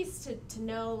expertise to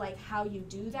know like how you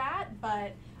do that,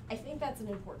 but I think that's an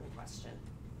important question.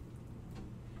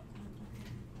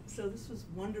 So this was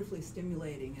wonderfully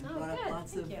stimulating and brought good. up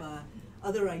lots Thank of you.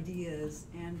 other ideas.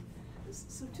 And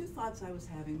so two thoughts I was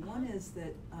having. One is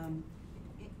that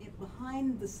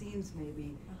behind the scenes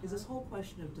maybe is this whole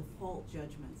question of default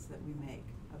judgments that we make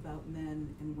about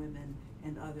men and women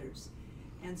and others.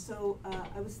 And so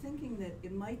I was thinking that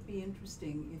it might be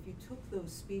interesting if you took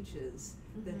those speeches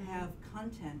that have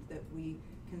content that we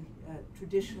can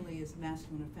traditionally as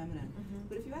masculine or feminine,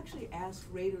 but if you actually ask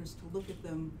raters to look at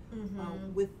them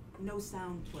with no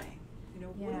sound playing, you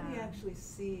know, what do we actually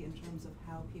see in terms of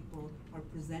how people are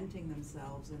presenting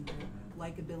themselves and their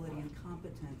likability and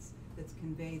competence that's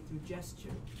conveyed through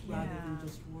gesture rather than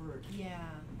just word.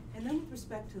 And then with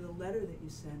respect to the letter that you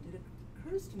sent, it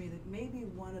occurs to me that maybe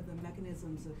one of the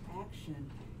mechanisms of action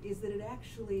is that it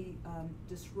actually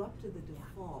disrupted the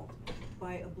default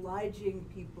by obliging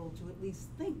people to at least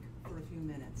think for a few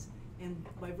minutes, and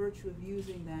by virtue of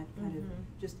using that kind of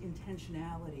just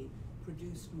intentionality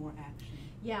produced more action.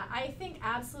 Yeah, I think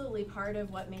absolutely part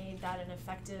of what made that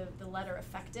the letter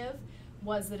effective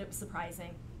was that it was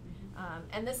surprising.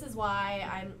 And this is why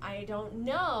I don't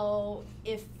know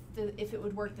if it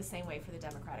would work the same way for the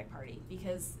Democratic Party,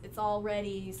 because it's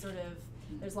already sort of,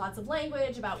 there's lots of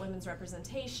language about women's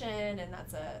representation, and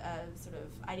that's a sort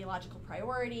of ideological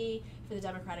priority for the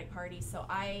Democratic Party. So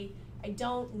I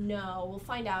don't know. We'll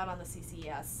find out on the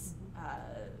CCES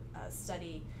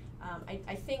study.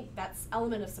 I think that's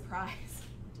element of surprise.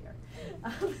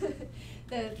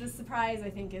 The surprise, I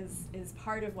think, is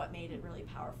part of what made it really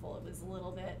powerful. It was a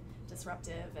little bit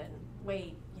disruptive, and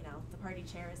wait, you know, the party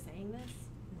chair is saying this?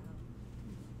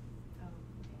 No.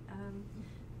 Oh, okay.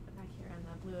 Back here on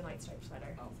the blue and white striped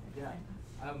sweater. Oh, yeah.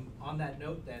 On that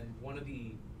note, then, one of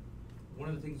the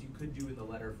things you could do in the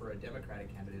letter for a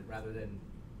Democratic candidate, rather than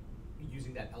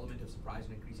using that element of surprise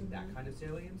and increasing that kind of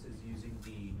salience, is using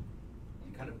the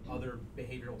kind of other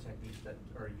behavioral techniques that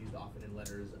are used often in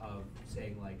letters of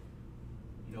saying like,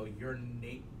 you know,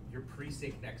 your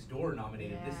precinct next door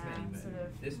nominated this many men, sort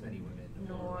of this many women,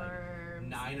 or like norms,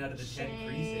 9 out of the 10 shame.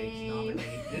 precincts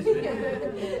nominate this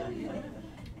many women.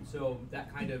 So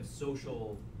that kind of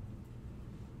social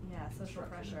social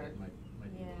construction pressure. of it might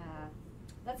be Yeah,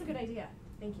 that's a good idea.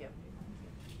 Thank you. Right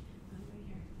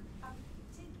here.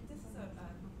 This is a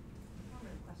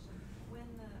formative question. When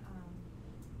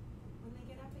they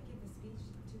get up and give the speech,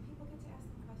 do people get to ask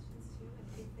them questions too? And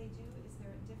if they do, is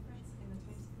there a difference in the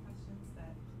types of questions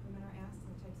that women are asked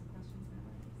and the types of questions men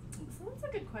are asked? So that's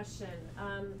a good question.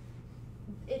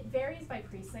 It varies by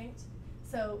precinct.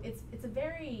 So it's a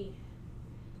very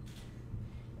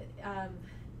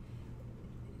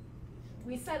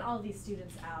we sent all of these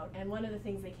students out, and one of the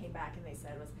things they came back and they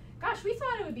said was, gosh, we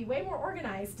thought it would be way more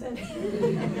organized than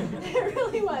it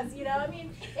really was, you know? I mean,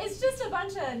 it's just a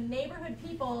bunch of neighborhood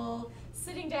people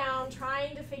sitting down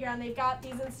trying to figure out, and they've got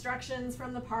these instructions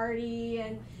from the party,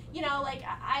 and, you know, like,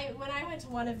 when I went to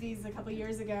one of these a couple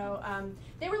years ago,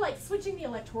 they were, like, switching the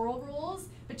electoral rules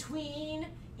between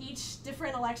each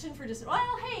different election for just,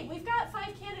 well, hey, we've got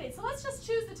 5 candidates, so let's just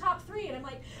choose the top 3, and I'm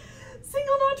like,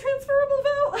 single non-transferable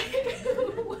vote,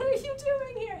 like, what are you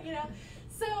doing here, you know?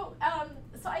 So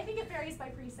I think it varies by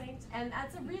precinct, and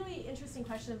that's a really interesting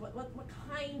question of what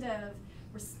kind of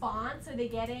response are they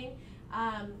getting.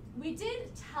 We did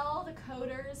tell the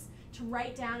coders to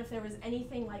write down if there was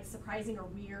anything like surprising or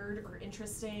weird or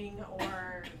interesting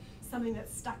or something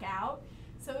that stuck out.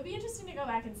 So it would be interesting to go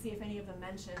back and see if any of them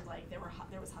mentioned like there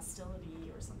was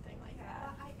hostility or something like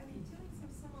that. Well, I'm doing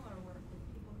some similar work with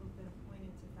people who've been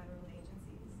appointed to federal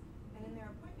agencies, and in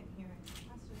their appointment hearings, the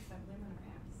questions that women are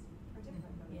asked are different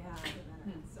than the questions that men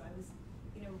are asked. So I was,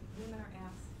 you know, women are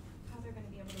asked how they're going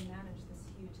to be able to manage this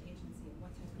huge agency and what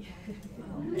type of management they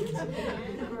will.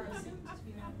 Men are assumed to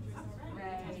be managers already.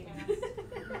 Right. And asked,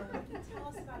 you know, tell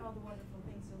us about all the wonderful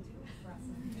things you'll do for us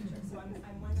in the future. So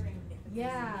I'm wondering if it's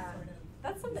Yeah. sort of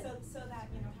That's something. so that,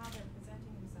 you know, how they're presenting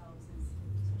themselves is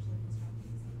socially constructed.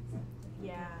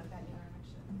 Yeah. That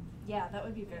interaction. Yeah, that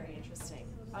would be very interesting.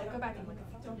 I'll go back and look at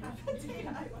that. Don't have the data.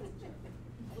 I wasn't sure.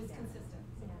 It was consistent.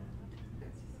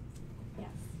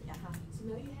 Yes. So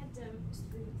now you had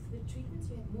through the treatments,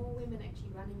 you had more women actually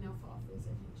running now for office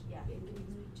and actually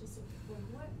giving speeches. So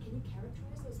what can you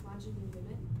characterize those marginally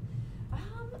women? I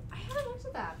haven't looked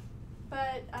at that,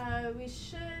 but we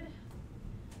should.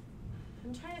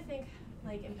 I'm trying to think,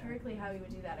 like empirically, how we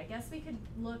would do that. I guess we could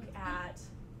look at.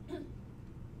 I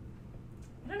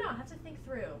don't know. I have to think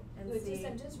through and see.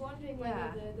 I'm just wondering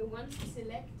whether the ones who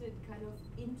selected kind of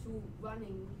into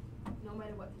running, no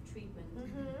matter what the treatment,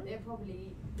 they're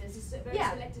probably there's a very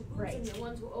selected groups, and the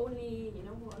ones who only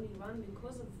run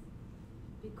because of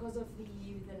the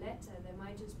letter, they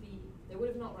might just be they would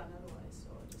have not run otherwise. So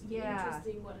just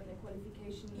interesting. What are their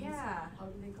qualifications? Yeah. How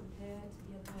do they compare to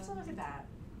the other? I have to look at that.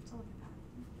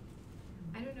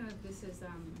 I don't know if this is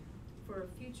for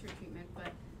future treatment,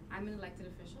 but I'm an elected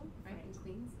official, right, in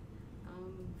Queens.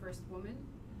 First woman,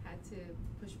 had to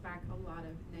push back a lot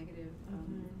of negative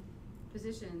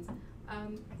positions.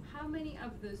 How many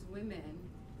of those women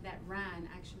that ran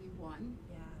actually won?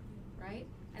 Yeah. Right?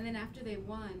 And then after they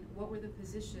won, what were the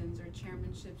positions or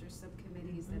chairmanships or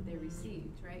subcommittees that they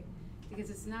received, right? Because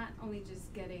it's not only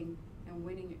just getting and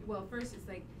winning. Well, first it's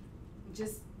like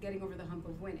just getting over the hump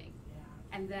of winning.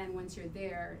 And then once you're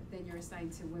there, then you're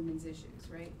assigned to women's issues,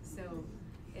 right? So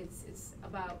it's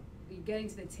about you getting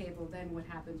to the table, then what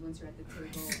happens once you're at the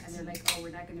table and they're like, oh, we're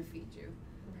not gonna feed you.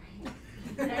 Right.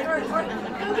 or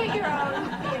go get your own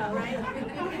meal,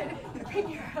 right? Bring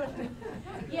your own.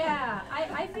 Yeah,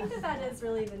 I think that is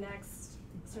really the next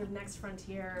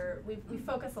frontier. We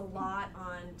focus a lot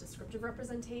on descriptive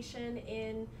representation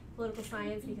in political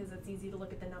science because it's easy to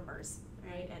look at the numbers,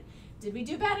 right? And did we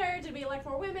do better? Did we elect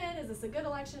more women? Is this a good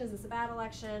election? Is this a bad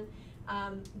election?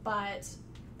 But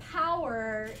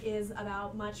power is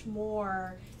about much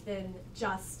more than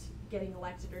just getting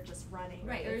elected or just running.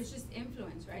 Right, or it's just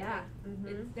influence, right? Yeah.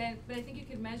 Like, but I think you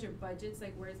could measure budgets,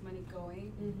 like where's money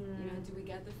going? You know, do we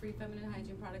get the free feminine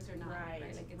hygiene products or not? Right.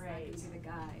 Like it's not going to be the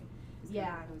guy.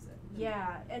 Yeah.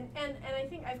 Yeah, and I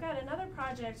think I've got another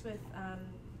project with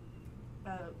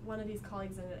one of these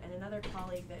colleagues and another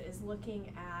colleague that is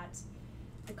looking at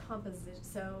the composition,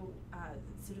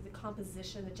 sort of the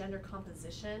composition, the gender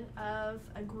composition of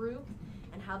a group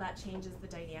and how that changes the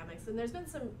dynamics. And there's been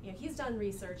some, he's done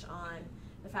research on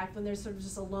the fact when there's sort of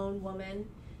just a lone woman,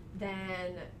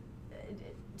 then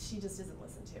she just isn't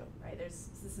listened to, right? This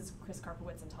is Chris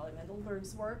Karpowitz and Talia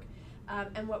Mendelberg's work.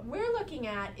 And what we're looking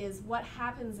at is what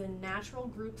happens in natural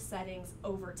group settings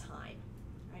over time,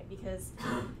 right? because,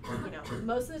 you know,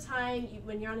 most of the time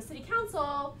when you're on a city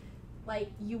council, like,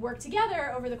 you work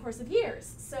together over the course of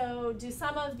years. So do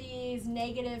some of these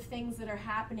negative things that are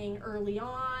happening early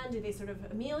on, do they sort of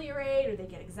ameliorate or they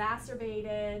get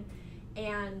exacerbated?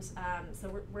 And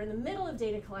so we're in the middle of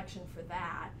data collection for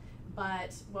that.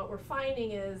 But what we're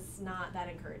finding is not that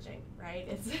encouraging, right?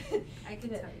 It's I can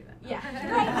tell you that. Yeah,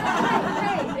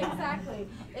 right, exactly.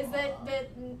 Is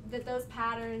that those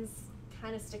patterns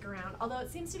kind of stick around? Although it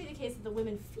seems to be the case that the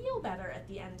women feel better at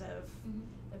the end of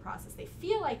the process. They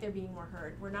feel like they're being more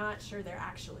heard. We're not sure they're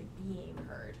actually being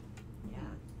heard.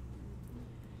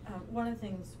 Yeah. One of the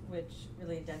things which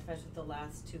really identifies with the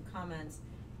last two comments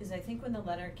is I think when the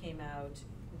letter came out,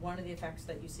 one of the effects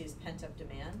that you see is pent-up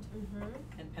demand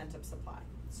and pent-up supply.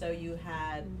 So you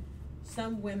had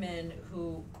some women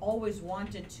who always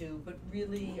wanted to, but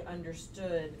really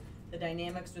understood the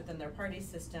dynamics within their party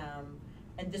system,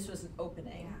 and this was an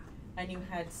opening. Yeah. And you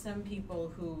had some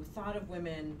people who thought of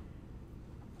women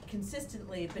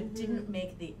consistently, but didn't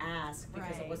make the ask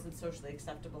because it wasn't socially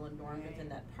acceptable and normed within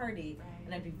that party.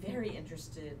 And I'd be very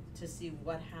interested to see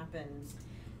what happens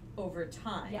over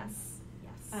time. Yes.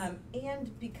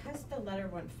 And because the letter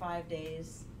went 5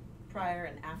 days prior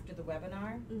and after the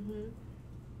webinar,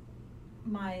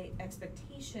 my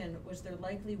expectation was there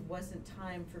likely wasn't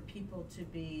time for people to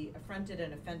be affronted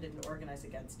and offended and organize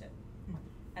against it.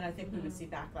 And I think we would see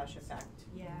backlash effect.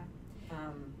 Yeah.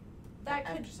 That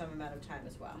after some amount of time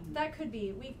as well. That could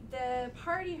be. The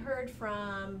party heard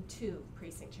from 2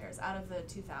 precinct chairs out of the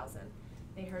 2,000.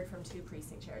 They heard from 2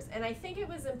 precinct chairs. And I think it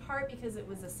was in part because it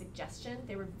was a suggestion.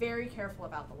 They were very careful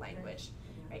about the language.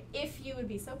 Right? If you would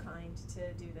be so kind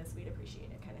to do this, we'd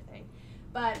appreciate it, kind of thing.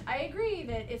 But I agree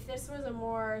that if this was a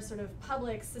more sort of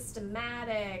public,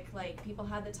 systematic, like people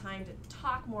had the time to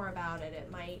talk more about it,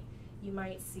 you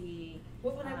might see.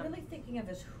 Well, what I'm really thinking of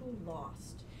is who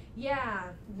lost. Yeah.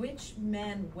 Which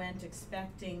men went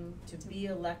expecting to be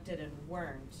elected and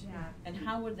weren't? Yeah. And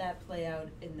how would that play out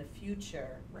in the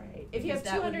future? Right. If you have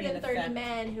 230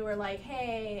 men who are like,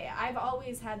 hey, I've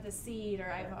always had this seat, or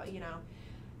I've, you know.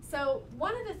 So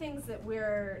one of the things that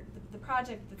the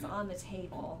project that's on the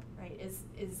table, right, is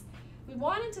we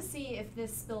wanted to see if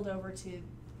this spilled over to,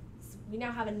 we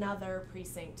now have another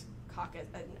precinct caucus,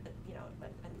 you know,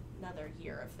 another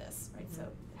year of this, right? So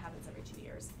it happens every 2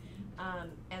 years.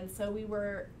 And so we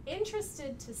were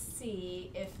interested to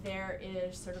see if there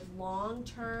is sort of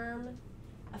long-term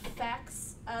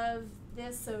effects of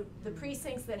this. So the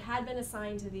precincts that had been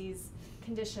assigned to these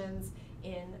conditions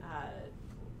in,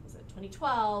 was it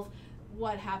 2012,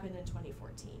 what happened in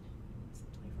 2014?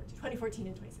 2014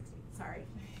 and 2016, sorry,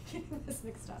 getting this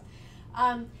mixed up.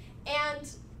 And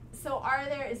so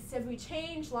have we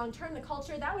changed long-term the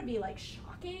culture? That would be like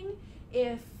shocking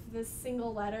if this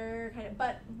single letter kind of,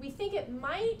 but we think it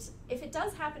might, if it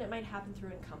does happen, it might happen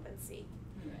through incumbency,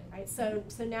 right? So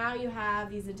now you have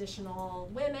these additional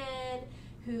women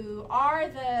who are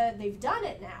they've done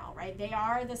it now, right? They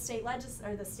are the state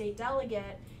or the state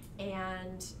delegate,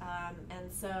 and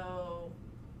so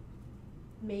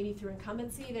maybe through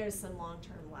incumbency there's some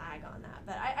long-term lag on that.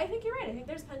 But I think you're right. I think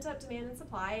there's pent-up demand and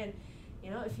supply, and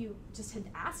you know, if you just had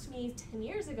asked me 10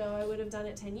 years ago, I would have done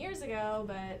it 10 years ago,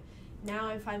 but now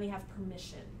I finally have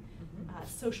permission,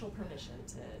 social permission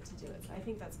to do it. So I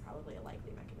think that's probably a likely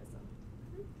mechanism.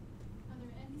 Are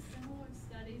there any similar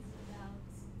studies about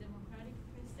democratic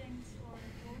precincts or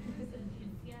voters? And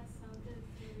if yes, how did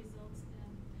the results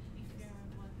compare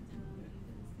what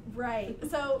Right.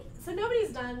 So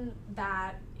nobody's done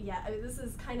that yet. I mean, this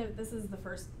is the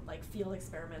first like field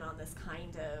experiment on this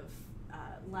kind of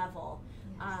level,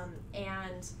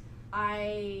 and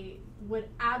I would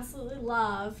absolutely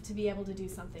love to be able to do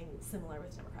something similar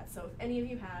with Democrats. So if any of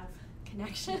you have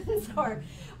connections or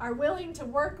are willing to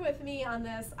work with me on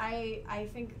this, I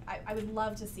think I would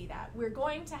love to see that. We're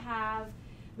going to have,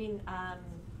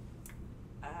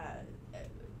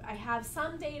 I have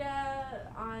some data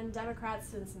on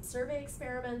Democrats and some survey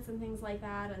experiments and things like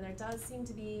that, and there does seem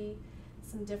to be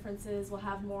some differences. We'll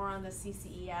have more on the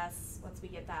CCES once we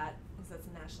get that, because that's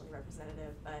nationally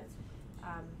representative, but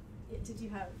did you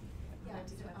have? Yeah,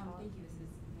 so, thank you, this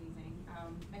is amazing.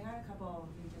 I had a couple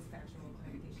just factual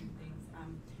clarification things.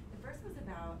 The first was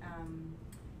about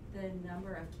the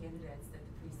number of candidates that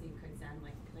the precinct could send.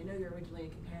 Like, I know you're originally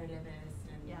a comparativist,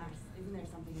 and isn't there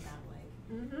something about like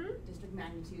district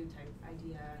magnitude type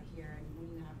idea here? And when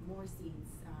you have more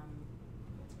seats,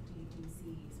 do you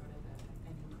see sort of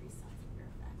an increased sense of your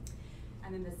effect?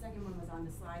 And then the second one was on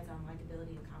the slides on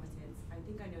likability and competence. I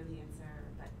think I know the answer,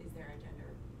 but is there a gender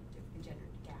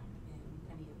gap in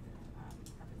any of the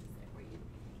references there where you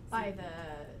by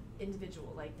the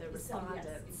individual, like the respondents.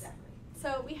 Yes, exactly.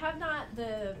 So we have not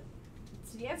so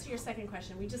to answer your second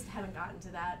question, we just haven't gotten to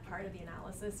that part of the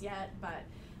analysis yet, but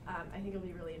I think it'll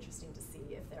be really interesting to see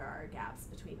if there are gaps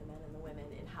between the men and the women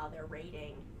in how they're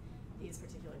rating these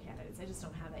particular candidates. I just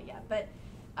don't have that yet. But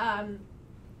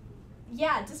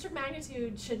yeah, district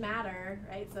magnitude should matter,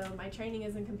 right? So my training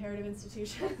is in comparative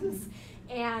institutions,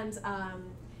 and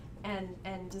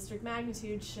district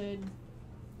magnitude should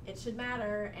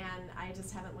matter, and I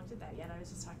just haven't looked at that yet. I was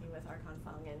just talking with Archon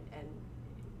Fung, and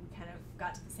we kind of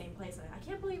got to the same place, and I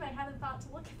can't believe I haven't thought to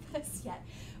look at this yet.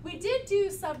 We did do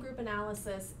subgroup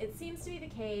analysis. It seems to be the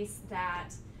case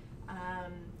that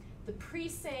the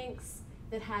precincts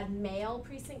that had male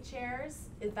precinct chairs,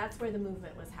 that's where the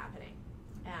movement was happening.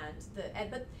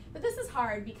 But this is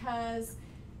hard because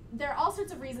there are all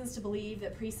sorts of reasons to believe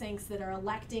that precincts that are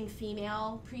electing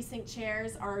female precinct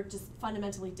chairs are just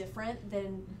fundamentally different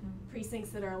than precincts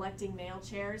that are electing male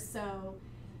chairs. So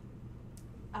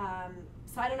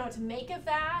I don't know what to make of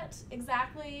that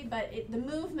exactly, but the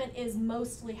movement is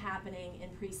mostly happening in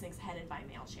precincts headed by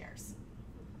male chairs.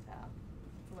 So,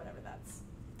 for whatever that's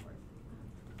worth.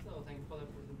 So thank you for the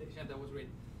presentation. That was great.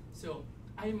 So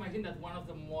I imagine that one of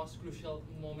the most crucial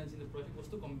moments in the project was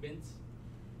to convince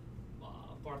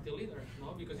party leaders,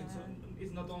 no? Because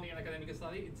it's not only an academic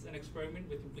study; it's an experiment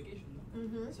with implication.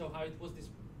 No? So how it was this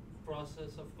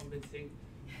process of convincing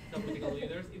the political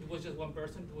leaders? It was just one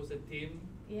person. It was a team.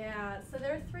 Yeah. So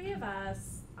there are 3 of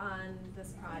us on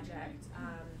this project.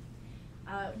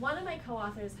 One of my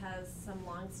co-authors has some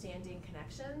long-standing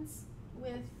connections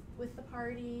with the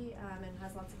party and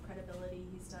has lots of credibility.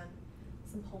 He's done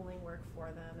some polling work for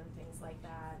them and things like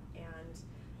that,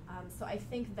 and so I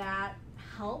think that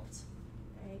helped.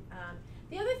 Right?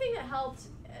 The other thing that helped,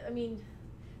 I mean,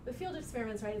 with field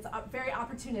experiments, right, it's very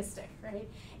opportunistic, right?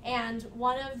 And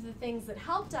one of the things that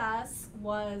helped us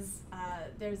was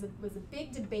was a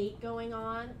big debate going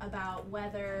on about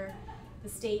whether the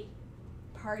state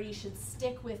party should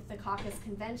stick with the caucus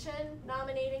convention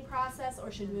nominating process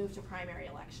or should move to primary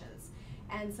elections.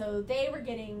 And so they were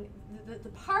getting, the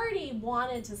party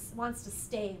wants to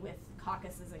stay with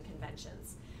caucuses and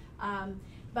conventions.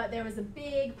 But there was a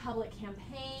big public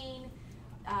campaign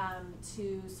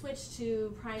to switch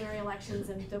to primary elections,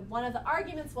 and one of the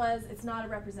arguments was it's not a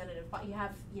representative, but you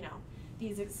have,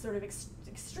 these sort of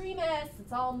extremists,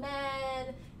 it's all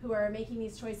men who are making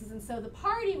these choices, and so the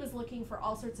party was looking for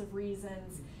all sorts of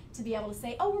reasons to be able to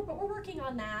say, oh, we're working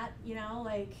on that,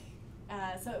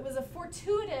 so it was a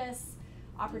fortuitous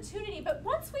opportunity, but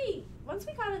once we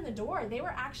got in the door, they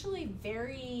were actually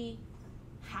very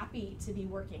happy to be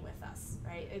working with us,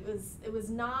 right? It was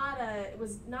not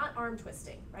arm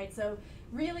twisting, right? So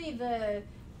really the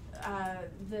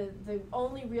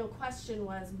only real question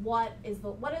was what is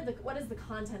the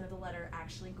content of the letter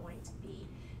actually going to be,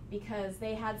 because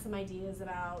they had some ideas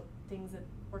about things that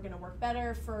were going to work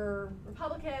better for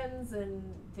Republicans and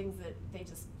things that they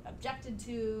just objected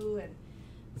to, and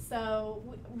so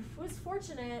it was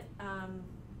fortunate.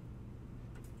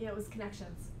 It was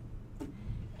connections.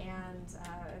 And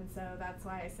so that's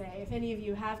why I say, if any of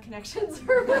you have connections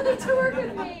who are willing to work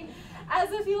with me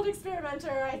as a field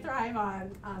experimenter, I thrive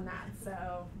on that.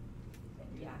 So,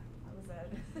 yeah, that was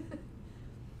it.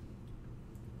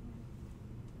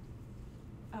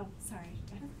 Oh, sorry.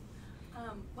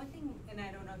 One thing, and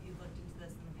I don't know if you've looked into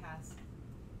this in the past,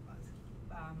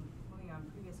 moving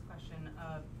on, previous question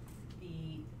of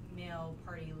the male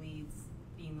party leads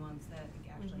being the ones that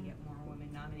actually get more women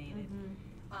nominated.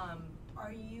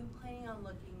 Are you planning on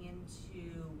looking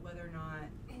into whether or not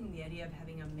the idea of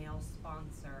having a male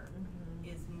sponsor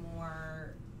is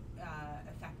more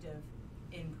effective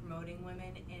in promoting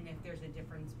women, and if there's a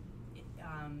difference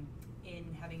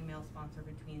in having a male sponsor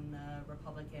between the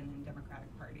Republican and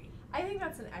Democratic Party? I think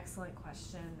that's an excellent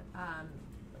question.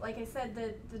 Like I said,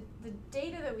 the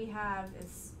data that we have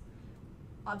is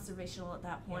observational at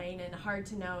that point and hard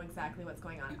to know exactly what's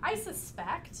going on. I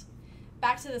suspect,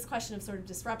 back to this question of sort of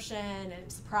disruption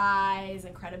and surprise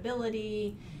and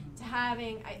credibility, to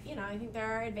having, I think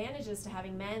there are advantages to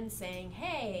having men saying,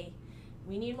 hey,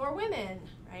 we need more women,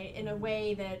 right? In a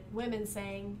way that women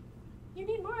saying, you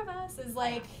need more of us, is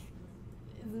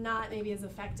not maybe as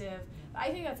effective. But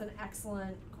I think that's an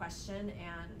excellent question,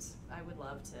 and I would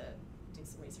love to do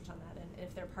some research on that. And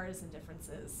if there are partisan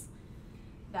differences,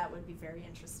 that would be very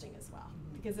interesting as well,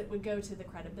 because it would go to the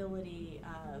credibility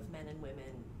of men and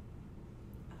women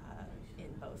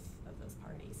in both of those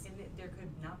parties. And there could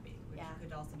not be, which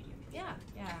could also be interesting.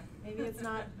 Yeah, maybe it's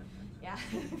not,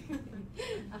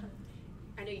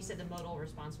 I know you said the modal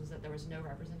response was that there was no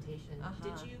representation.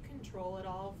 Did you control at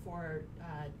all for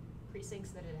precincts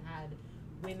that had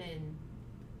women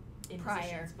in Prior.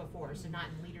 positions before, so not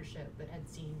in leadership, but had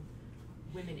seen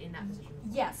women in that position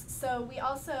before. Yes, so we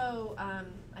also,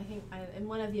 I think in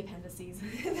one of the appendices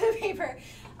in the paper,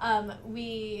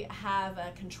 we have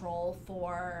a control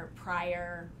for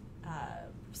prior,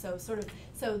 so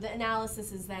the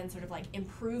analysis is then sort of like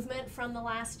improvement from the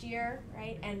last year,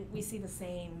 right? And we see the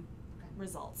same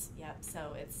results, yep,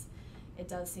 so it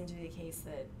does seem to be the case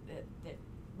that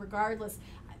regardless,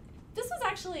 this was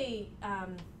actually,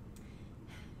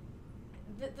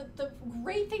 the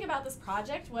great thing about this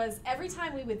project was every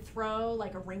time we would throw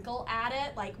like a wrinkle at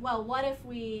it, like, well, what if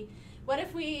we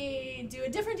do a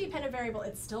different dependent variable?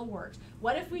 It still worked.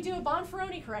 What if we do a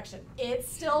Bonferroni correction? It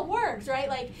still worked, right?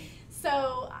 Like,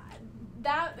 so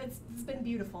that it's been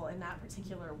beautiful in that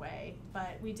particular way.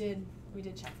 But we did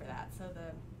check for that. So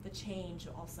the change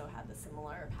also had the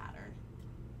similar pattern.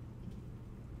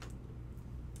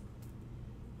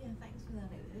 Yeah, thanks for that.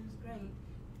 It was great.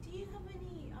 Do you have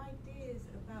any ideas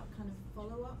about kind of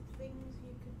follow-up things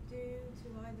you could do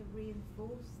to either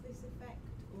reinforce this effect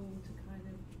or to kind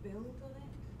of build on it?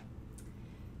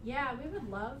 Yeah, we would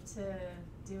love to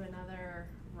do another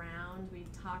round. We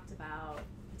talked about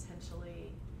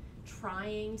potentially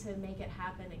trying to make it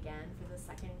happen again for the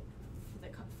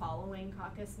following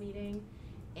caucus meeting,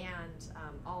 and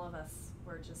all of us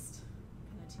were just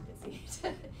kind of too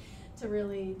busy to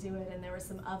really do it, and there were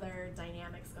some other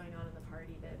dynamics going on in the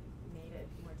party that made it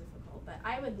more difficult. But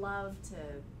I would love to,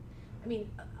 I mean,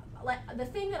 the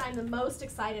thing that I'm the most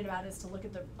excited about is to look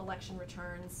at the election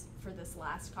returns for this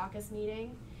last caucus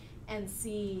meeting and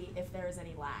see if there's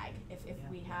any lag, if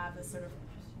we have a sort of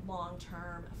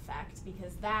long-term effect,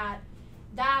 because that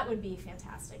would be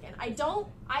fantastic. And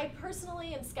I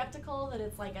personally am skeptical that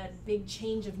it's like a big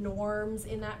change of norms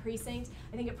in that precinct.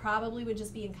 I think it probably would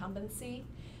just be incumbency.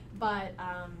 But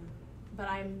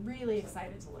I'm really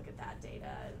excited to look at that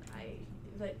data,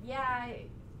 and I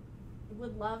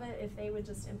would love it if they would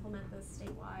just implement this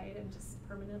statewide and just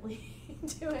permanently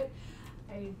do it.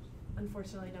 I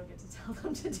unfortunately don't get to tell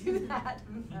them to do that,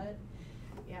 but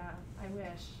yeah, I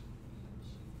wish.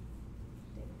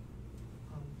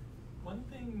 One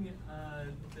thing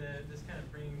that this kind of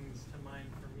brings to mind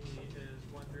for me is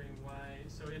wondering why,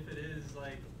 so if it is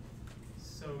like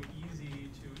so easy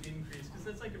to increase, because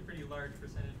that's like a pretty large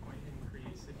percentage point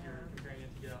increase if you're comparing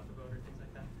it to get out the vote or things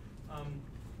like that.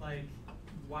 Like,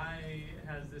 why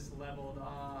has this leveled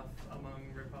off among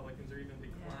Republicans or even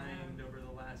declined over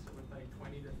the last, like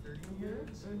 20 to 30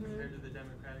 years compared to the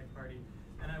Democratic Party?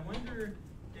 And I wonder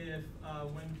if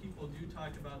when people do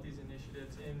talk about these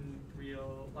initiatives in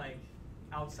real, like,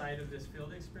 outside of this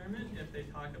field experiment, if they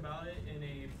talk about it in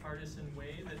a partisan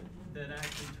way that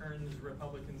actually turns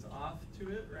Republicans off to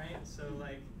it, right? So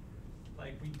like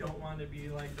we don't want to be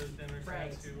like those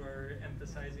Democrats who are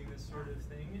emphasizing this sort of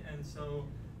thing. And so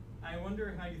I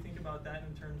wonder how you think about that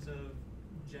in terms of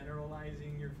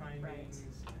generalizing your findings.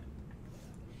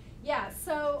 Yeah,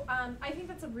 so I think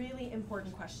that's a really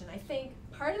important question. I think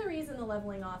part of the reason the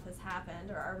leveling off has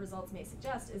happened, or our results may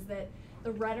suggest, is that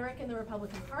the rhetoric in the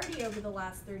Republican Party over the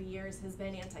last 30 years has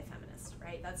been anti-feminist,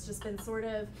 right? That's just been sort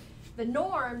of the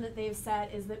norm that they've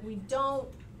set, is that we don't,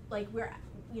 like, we're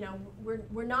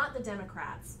not the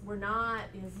Democrats. We're not,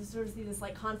 you sort of see this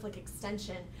like conflict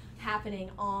extension happening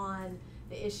on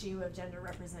the issue of gender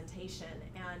representation.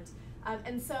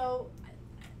 And so,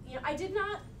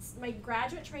 my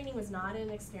graduate training was not in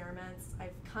experiments.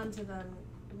 I've come to them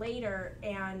later,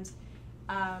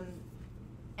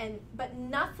 but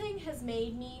nothing has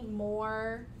made me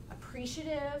more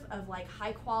appreciative of like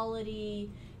high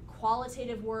quality,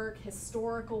 qualitative work,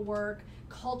 historical work,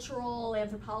 cultural,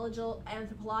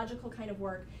 anthropological kind of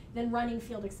work than running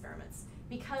field experiments.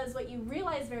 Because what you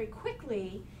realize very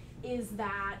quickly is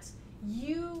that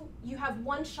you have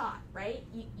one shot, right?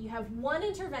 You have one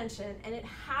intervention, and it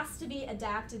has to be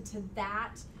adapted to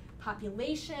that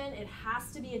population. It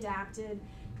has to be adapted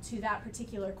to that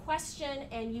particular question,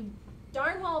 and you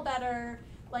darn well better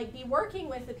like be working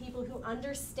with the people who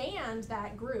understand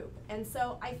that group. And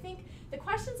so I think the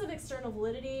questions of external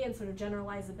validity and sort of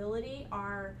generalizability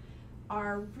are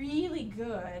really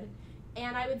good.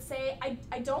 And I would say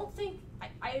I don't think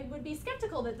I would be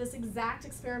skeptical that this exact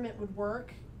experiment would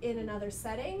work in another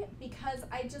setting, because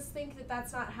I just think that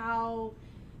that's not how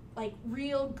like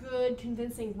real good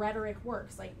convincing rhetoric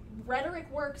works. Like rhetoric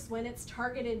works when it's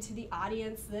targeted to the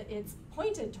audience that it's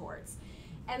pointed towards.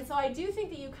 And so I do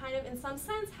think that you kind of in some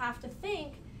sense have to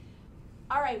think,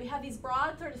 all right, we have these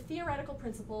broad sort of theoretical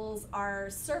principles.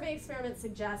 Our survey experiment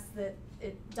suggests that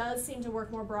it does seem to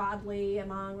work more broadly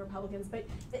among Republicans, but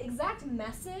the exact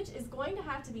message is going to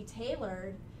have to be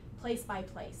tailored place by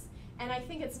place. And I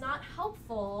think it's not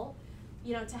helpful,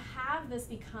 you know, to have this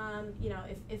become, you know,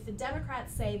 if the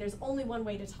Democrats say there's only one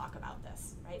way to talk about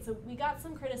this, right? So we got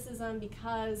some criticism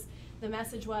because the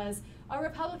message was, our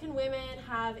Republican women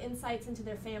have insights into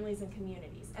their families and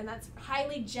communities. And that's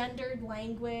highly gendered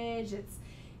language.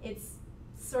 It's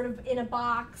sort of in a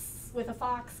box with a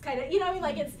fox kind of, you know, I mean,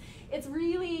 like it's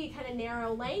really kind of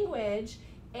narrow language.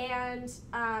 And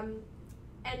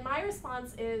my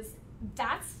response is,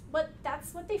 that's what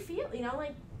they feel, you know,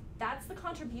 like that's the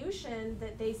contribution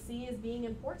that they see as being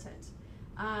important.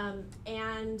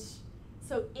 And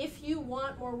so if you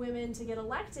want more women to get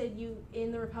elected,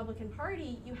 in the Republican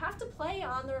Party, you have to play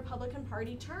on the Republican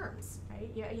Party terms, right?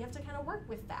 You have to kind of work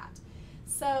with that.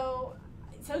 So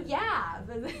yeah,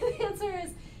 the answer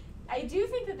is, I do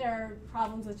think that there are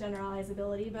problems with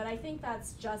generalizability, but I think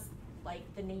that's just like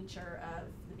the nature of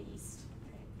the beast.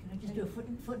 Can I just do a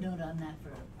footnote on that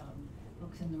for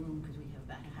folks in the room, because we have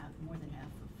about more than half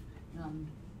of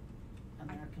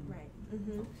non-American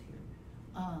folks here.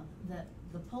 That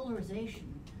the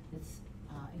polarization that's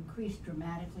increased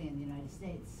dramatically in the United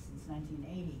States since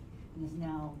 1980 and is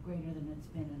now greater than it's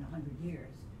been in 100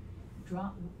 years,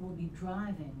 will be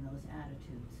driving those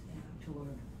attitudes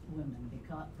toward women,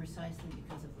 precisely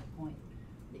because of the point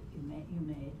that you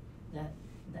made that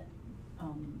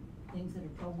things that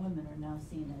are pro-women are now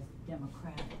seen as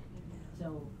democratic.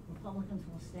 So Republicans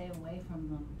will stay away from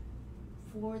them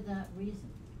for that reason.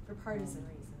 For partisan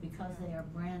reasons. Because they are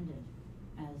branded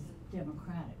as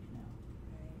democratic now.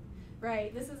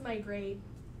 Right. This is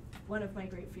one of my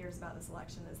great fears about this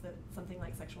election is that something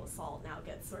like sexual assault now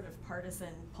gets sort of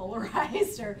partisan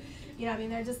polarized, or, you know, I mean,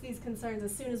 there are just these concerns.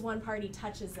 As soon as one party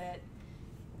touches it,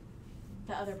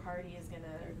 the other party is gonna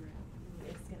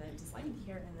dislike it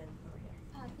here and then over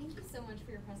here. Thank you so much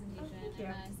for your presentation. Thank you.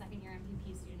 I'm a second-year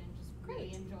MPP student, just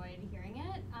really enjoyed hearing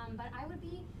it. But I would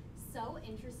be so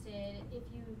interested if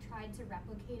you tried to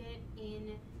replicate it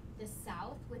in the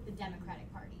South with the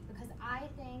Democratic Party, because I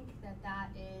think that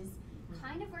is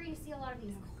kind of where you see a lot of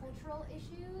these cultural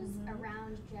issues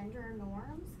around gender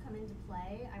norms come into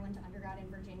play. I went to undergrad in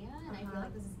Virginia, and I feel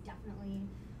like this is definitely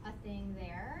a thing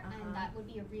there, and that would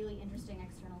be a really interesting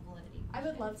external validity question. I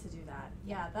would love to do that.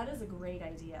 Yeah, that is a great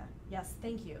idea. Yes,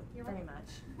 thank you very much.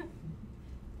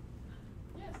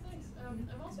 Yes, thanks.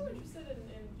 I'm also interested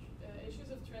in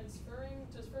issues of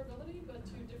transferability, but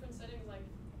to different settings, like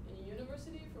in a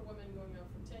university for women going up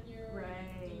for tenure,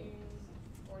 deans,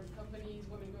 or in companies,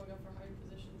 women going up for higher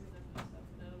positions and that kind of stuff.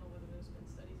 And I don't know whether there's been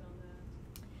studies on that.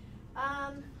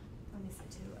 Let me see,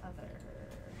 two other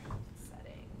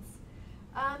settings.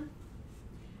 I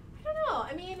don't know.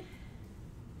 I mean,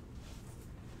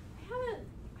 I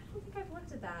don't think I've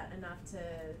looked at that enough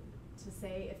to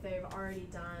say if they've already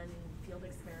done field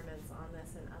experiments on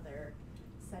this in other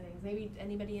settings. Maybe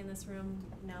anybody in this room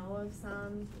know of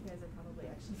some? You guys are probably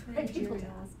actually the right people to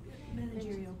ask.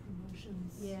 Managerial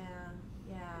promotions.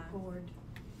 Board.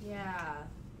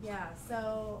 Yeah.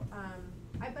 So,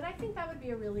 but I think that would be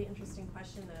a really interesting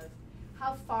question of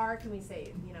how far can we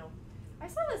say, you know, I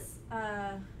saw this,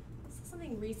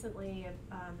 something recently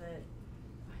that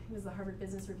I think it was the Harvard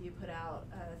Business Review put out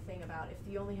a thing about if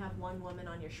you only have one woman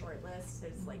on your short list,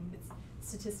 it's like it's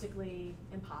statistically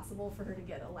impossible for her to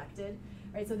get elected,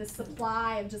 right? So the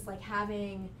supply of just like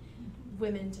having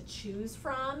women to choose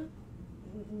from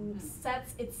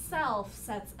sets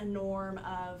a norm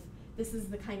of this is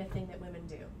the kind of thing that women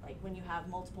do, like when you have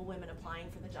multiple women applying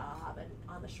for the job and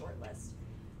on the short list.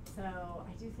 So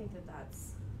I do think that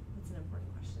that's an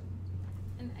important question.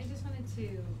 And I just wanted to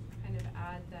kind of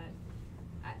add that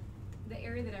the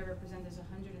area that I represent is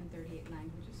 138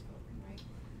 languages spoken, right?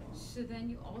 So then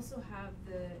you also have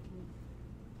the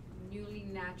newly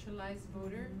naturalized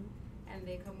voter, and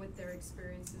they come with their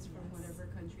experiences from whatever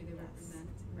country they represent,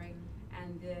 right?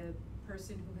 And the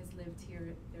person who has lived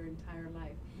here their entire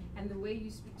life. And the way you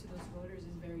speak to those voters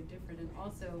is very different. And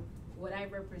also, what I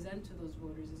represent to those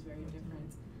voters is very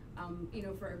different. You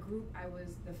know, for a group, I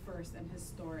was the first and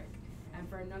historic. And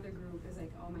for another group, it's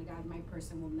like, oh my God, my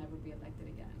person will never be elected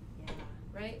again. Yeah.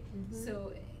 Right?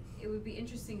 So it would be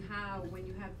interesting how, when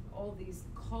you have all these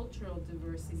cultural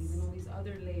diversities and all these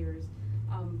other layers,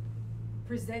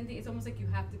 presenting, it's almost like you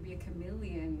have to be a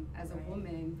chameleon as a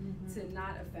woman to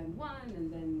not offend one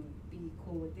and then be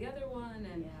cool with the other one.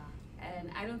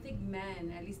 And I don't think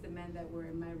men, at least the men that were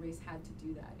in my race, had to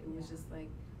do that. It was just like,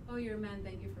 oh, you're a man,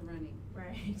 thank you for running.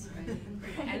 Right.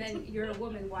 And then you're a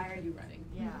woman, why are you running?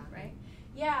 Right?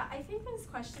 Yeah, I think those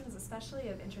questions, especially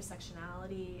of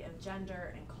intersectionality, of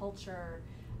gender and culture,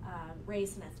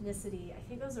 race and ethnicity, I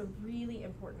think those are really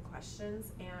important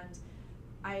questions. And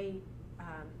I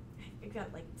I've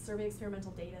got like survey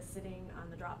experimental data sitting on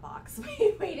the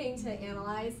Dropbox waiting to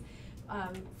analyze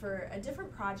for a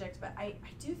different project, but I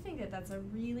do think that that's a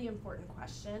really important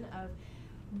question of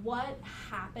what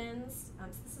happens. So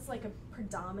this is like a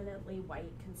predominantly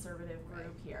white conservative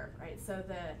group here, right? So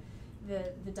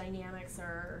the dynamics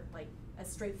are like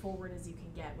as straightforward as you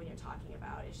can get when you're talking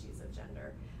about issues of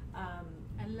gender.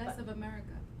 And less of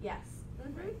America. Yes.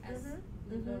 Right. As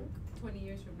we look 20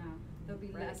 years from now, there'll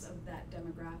be less of that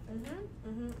demographic.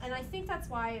 And I think that's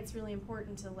why it's really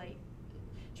important to like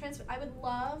transfer. I would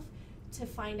love to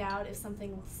find out if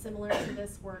something similar to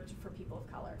this worked for people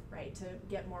of color, right? To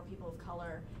get more people of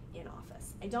color in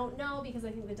office. I don't know, because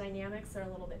I think the dynamics are a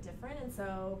little bit different, and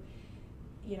so,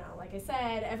 you know, like I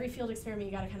said, every field experiment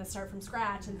you got to kind of start from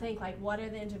scratch and think like, what are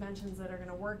the interventions that are going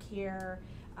to work here?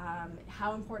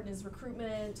 How important is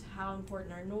recruitment? How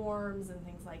important are norms and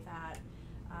things like that?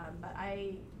 But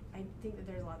I think that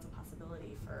there's lots of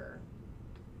possibility for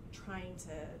trying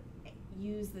to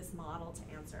use this model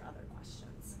to answer other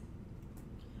questions.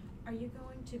 Are you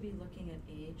going to be looking at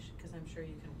age? Because I'm sure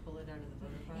you can pull it out of the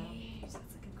voter file. Age,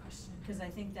 that's a good question. Because I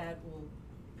think that will,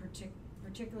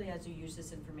 particularly as you use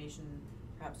this information,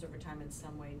 perhaps over time in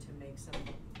some way to make some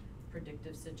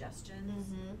predictive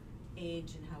suggestions,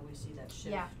 age and how we see that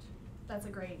shift. Yeah, that's a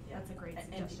great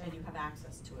suggestion. And you have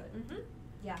access to it.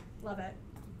 Yeah, love it.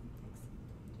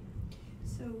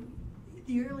 So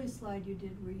the early slide you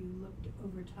did where you looked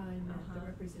over time at the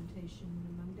representation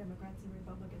among Democrats and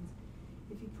Republicans,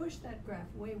 if you push that graph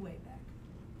way, way back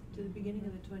to the beginning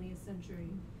of the 20th century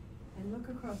and look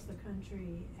across the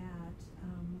country at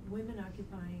women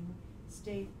occupying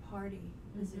state party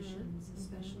positions,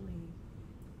 especially,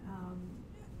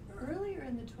 earlier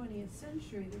in the 20th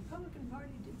century, the Republican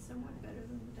Party did somewhat better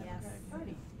than the Democratic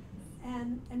Party.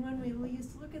 And when we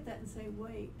used to look at that and say,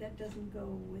 wait, that doesn't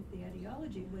go with the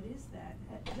ideology, what is that?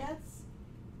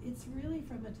 It's really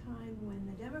from a time when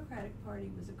the Democratic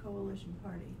Party was a coalition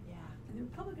party. And the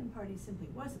Republican Party simply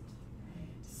wasn't.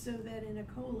 So that in a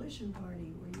coalition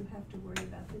party where you have to worry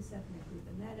about this ethnic group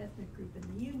and that ethnic group and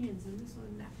the unions and this one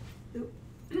and that, the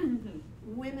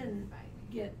women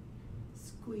get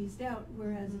squeezed out,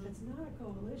 whereas if it's not a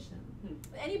coalition.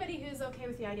 Anybody who's okay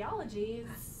with the ideology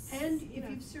is... And if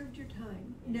you've served your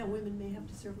time, now women may have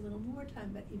to serve a little more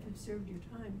time, but if you've served your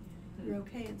time, you're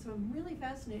okay. And so I'm really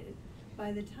fascinated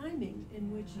by the timing in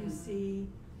which you see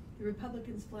the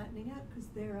Republicans flattening out, because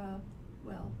they're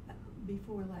well,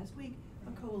 before last week,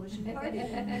 a coalition party.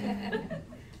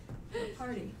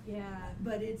 Party. Yeah.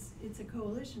 But it's a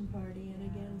coalition party, and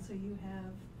again, so you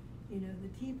have, you know, the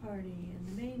Tea Party and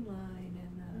the Main Line and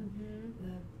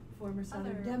the former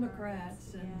Southern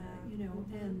Democrats and you know,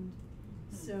 and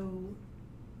so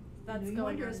that's you going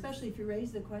wonder, on. especially if you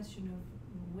raise the question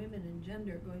of women and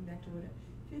gender, going back to what a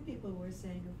few people were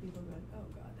saying, of people going, oh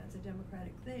God, that's a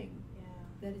Democratic thing.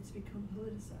 That it's become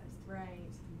politicized.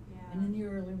 Right. Yeah. And in the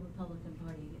early Republican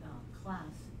Party,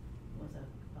 class was a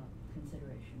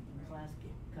consideration, and class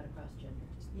cut across gender.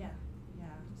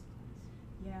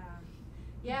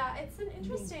 Yeah, it's an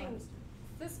interesting,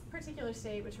 this particular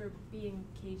state, which we're being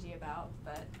cagey about,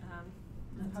 but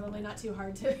probably not too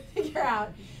hard to figure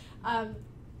out.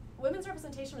 Women's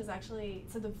representation was actually,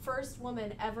 so the first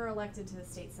woman ever elected to the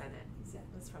state senate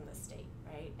was from this state,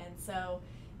 right? And so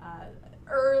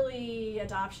early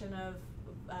adoption of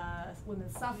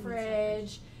women's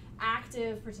suffrage,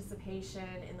 active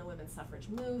participation in the women's suffrage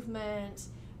movement,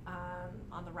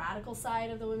 on the radical side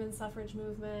of the women's suffrage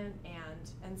movement,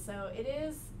 and so it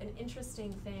is an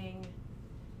interesting thing.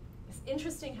 It's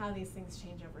interesting how these things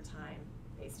change over time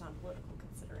based on political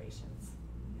considerations.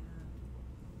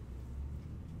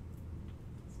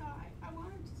 So I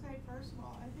wanted to say, first of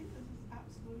all, I think this is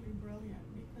absolutely brilliant,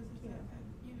 because it's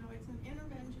it's an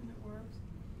intervention that works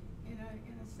in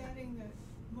a setting that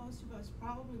most of us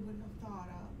probably wouldn't have thought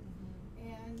of.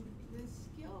 And the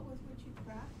skill with which you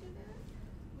crafted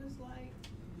it was like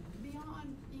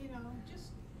beyond,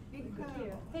 just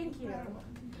incredible. Thank you. Incredible.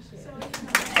 So,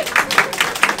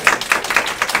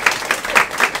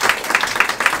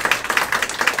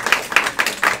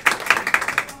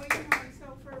 so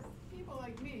for people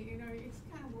like me, it's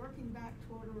kind of working back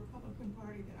toward a Republican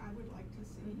Party that I would like to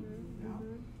see,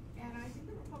 And I think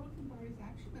the Republican Party's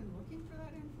actually been looking for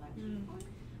that inflection point.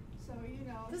 So,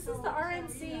 This is the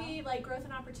RNC like Growth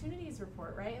and Opportunities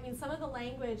report, right? I mean, some of the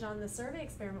language on the survey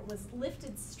experiment was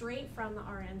lifted straight from the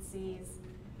RNC's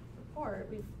report.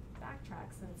 We've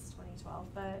backtracked since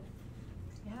 2012, but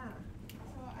yeah.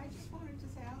 So I just wanted to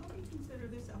say, I hope you consider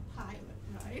this a pilot,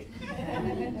 right?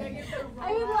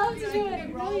 I would love to do it a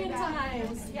million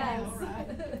times. Yes.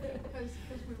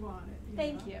 Because we want it.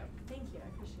 Thank you. Thank you. I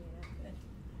appreciate it.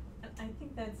 I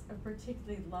think that's a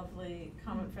particularly lovely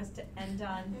comment for us to end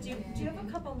on. Do you have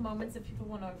a couple moments if people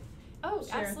want to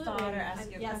share absolutely. a thought or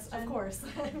ask you a yes, question? of course.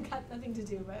 I've got nothing to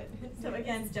do, but. So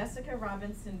again, Jessica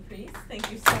Robinson Preece,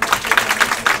 thank you so much for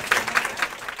joining us.